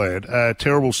Queensland. A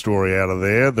terrible story out of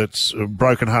there that's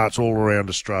broken hearts all around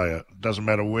Australia. Doesn't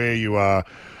matter where you are,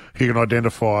 you can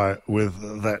identify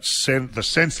with that the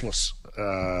senseless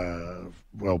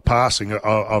passing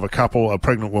of a couple, a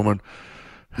pregnant woman,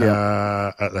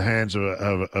 at the hands of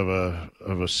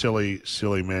a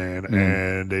silly man,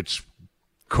 and it's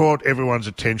caught everyone's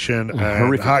attention. And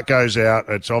Horrific. heart goes out.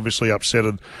 It's obviously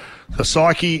upsetted the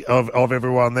psyche of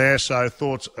everyone there. So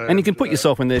thoughts, And you can put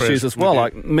yourself in their shoes as well.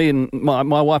 Like me and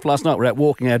my wife last night were out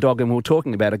walking our dog, and we were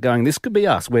talking about it, going, this could be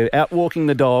us. We're out walking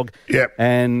the dog,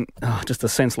 and just a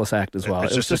senseless act as well.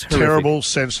 It's It was just a horrific. terrible,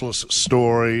 senseless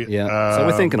story. Yeah, so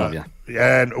we're thinking of you.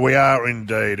 And we are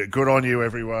indeed. Good on you,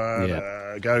 everyone.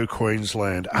 Yeah. Go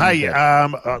Queensland. Hey,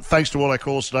 thanks to all our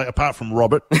calls today, apart from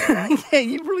Robert. Yeah,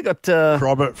 you've really got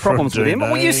Robert problems with him.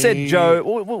 Well, you said Joe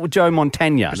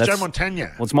Montagna. It's Joe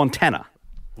Montagna. Well, it's Montana.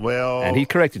 Well, and he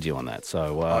corrected you on that.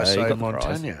 So I you say got the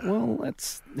Montagna. prize. Well,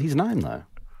 that's his name, though.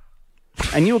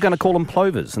 And you were going to call them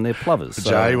plovers, and they're plovers.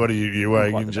 So Jay, what are you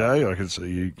weighing in, Jay? I can see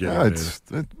you.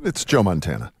 It's Joe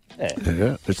Montana.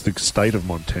 Yeah, it's the state of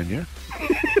Montana.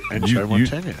 And Joe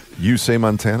Montana. You say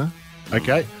Montana?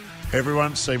 Okay.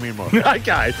 Everyone see me in Montana.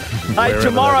 Okay. Hey,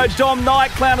 tomorrow, Dom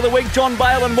Knight, Clown of the Week, John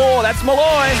Bale and more. That's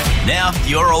Malloy. Now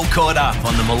you're all caught up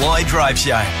on the Malloy Drive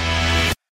Show.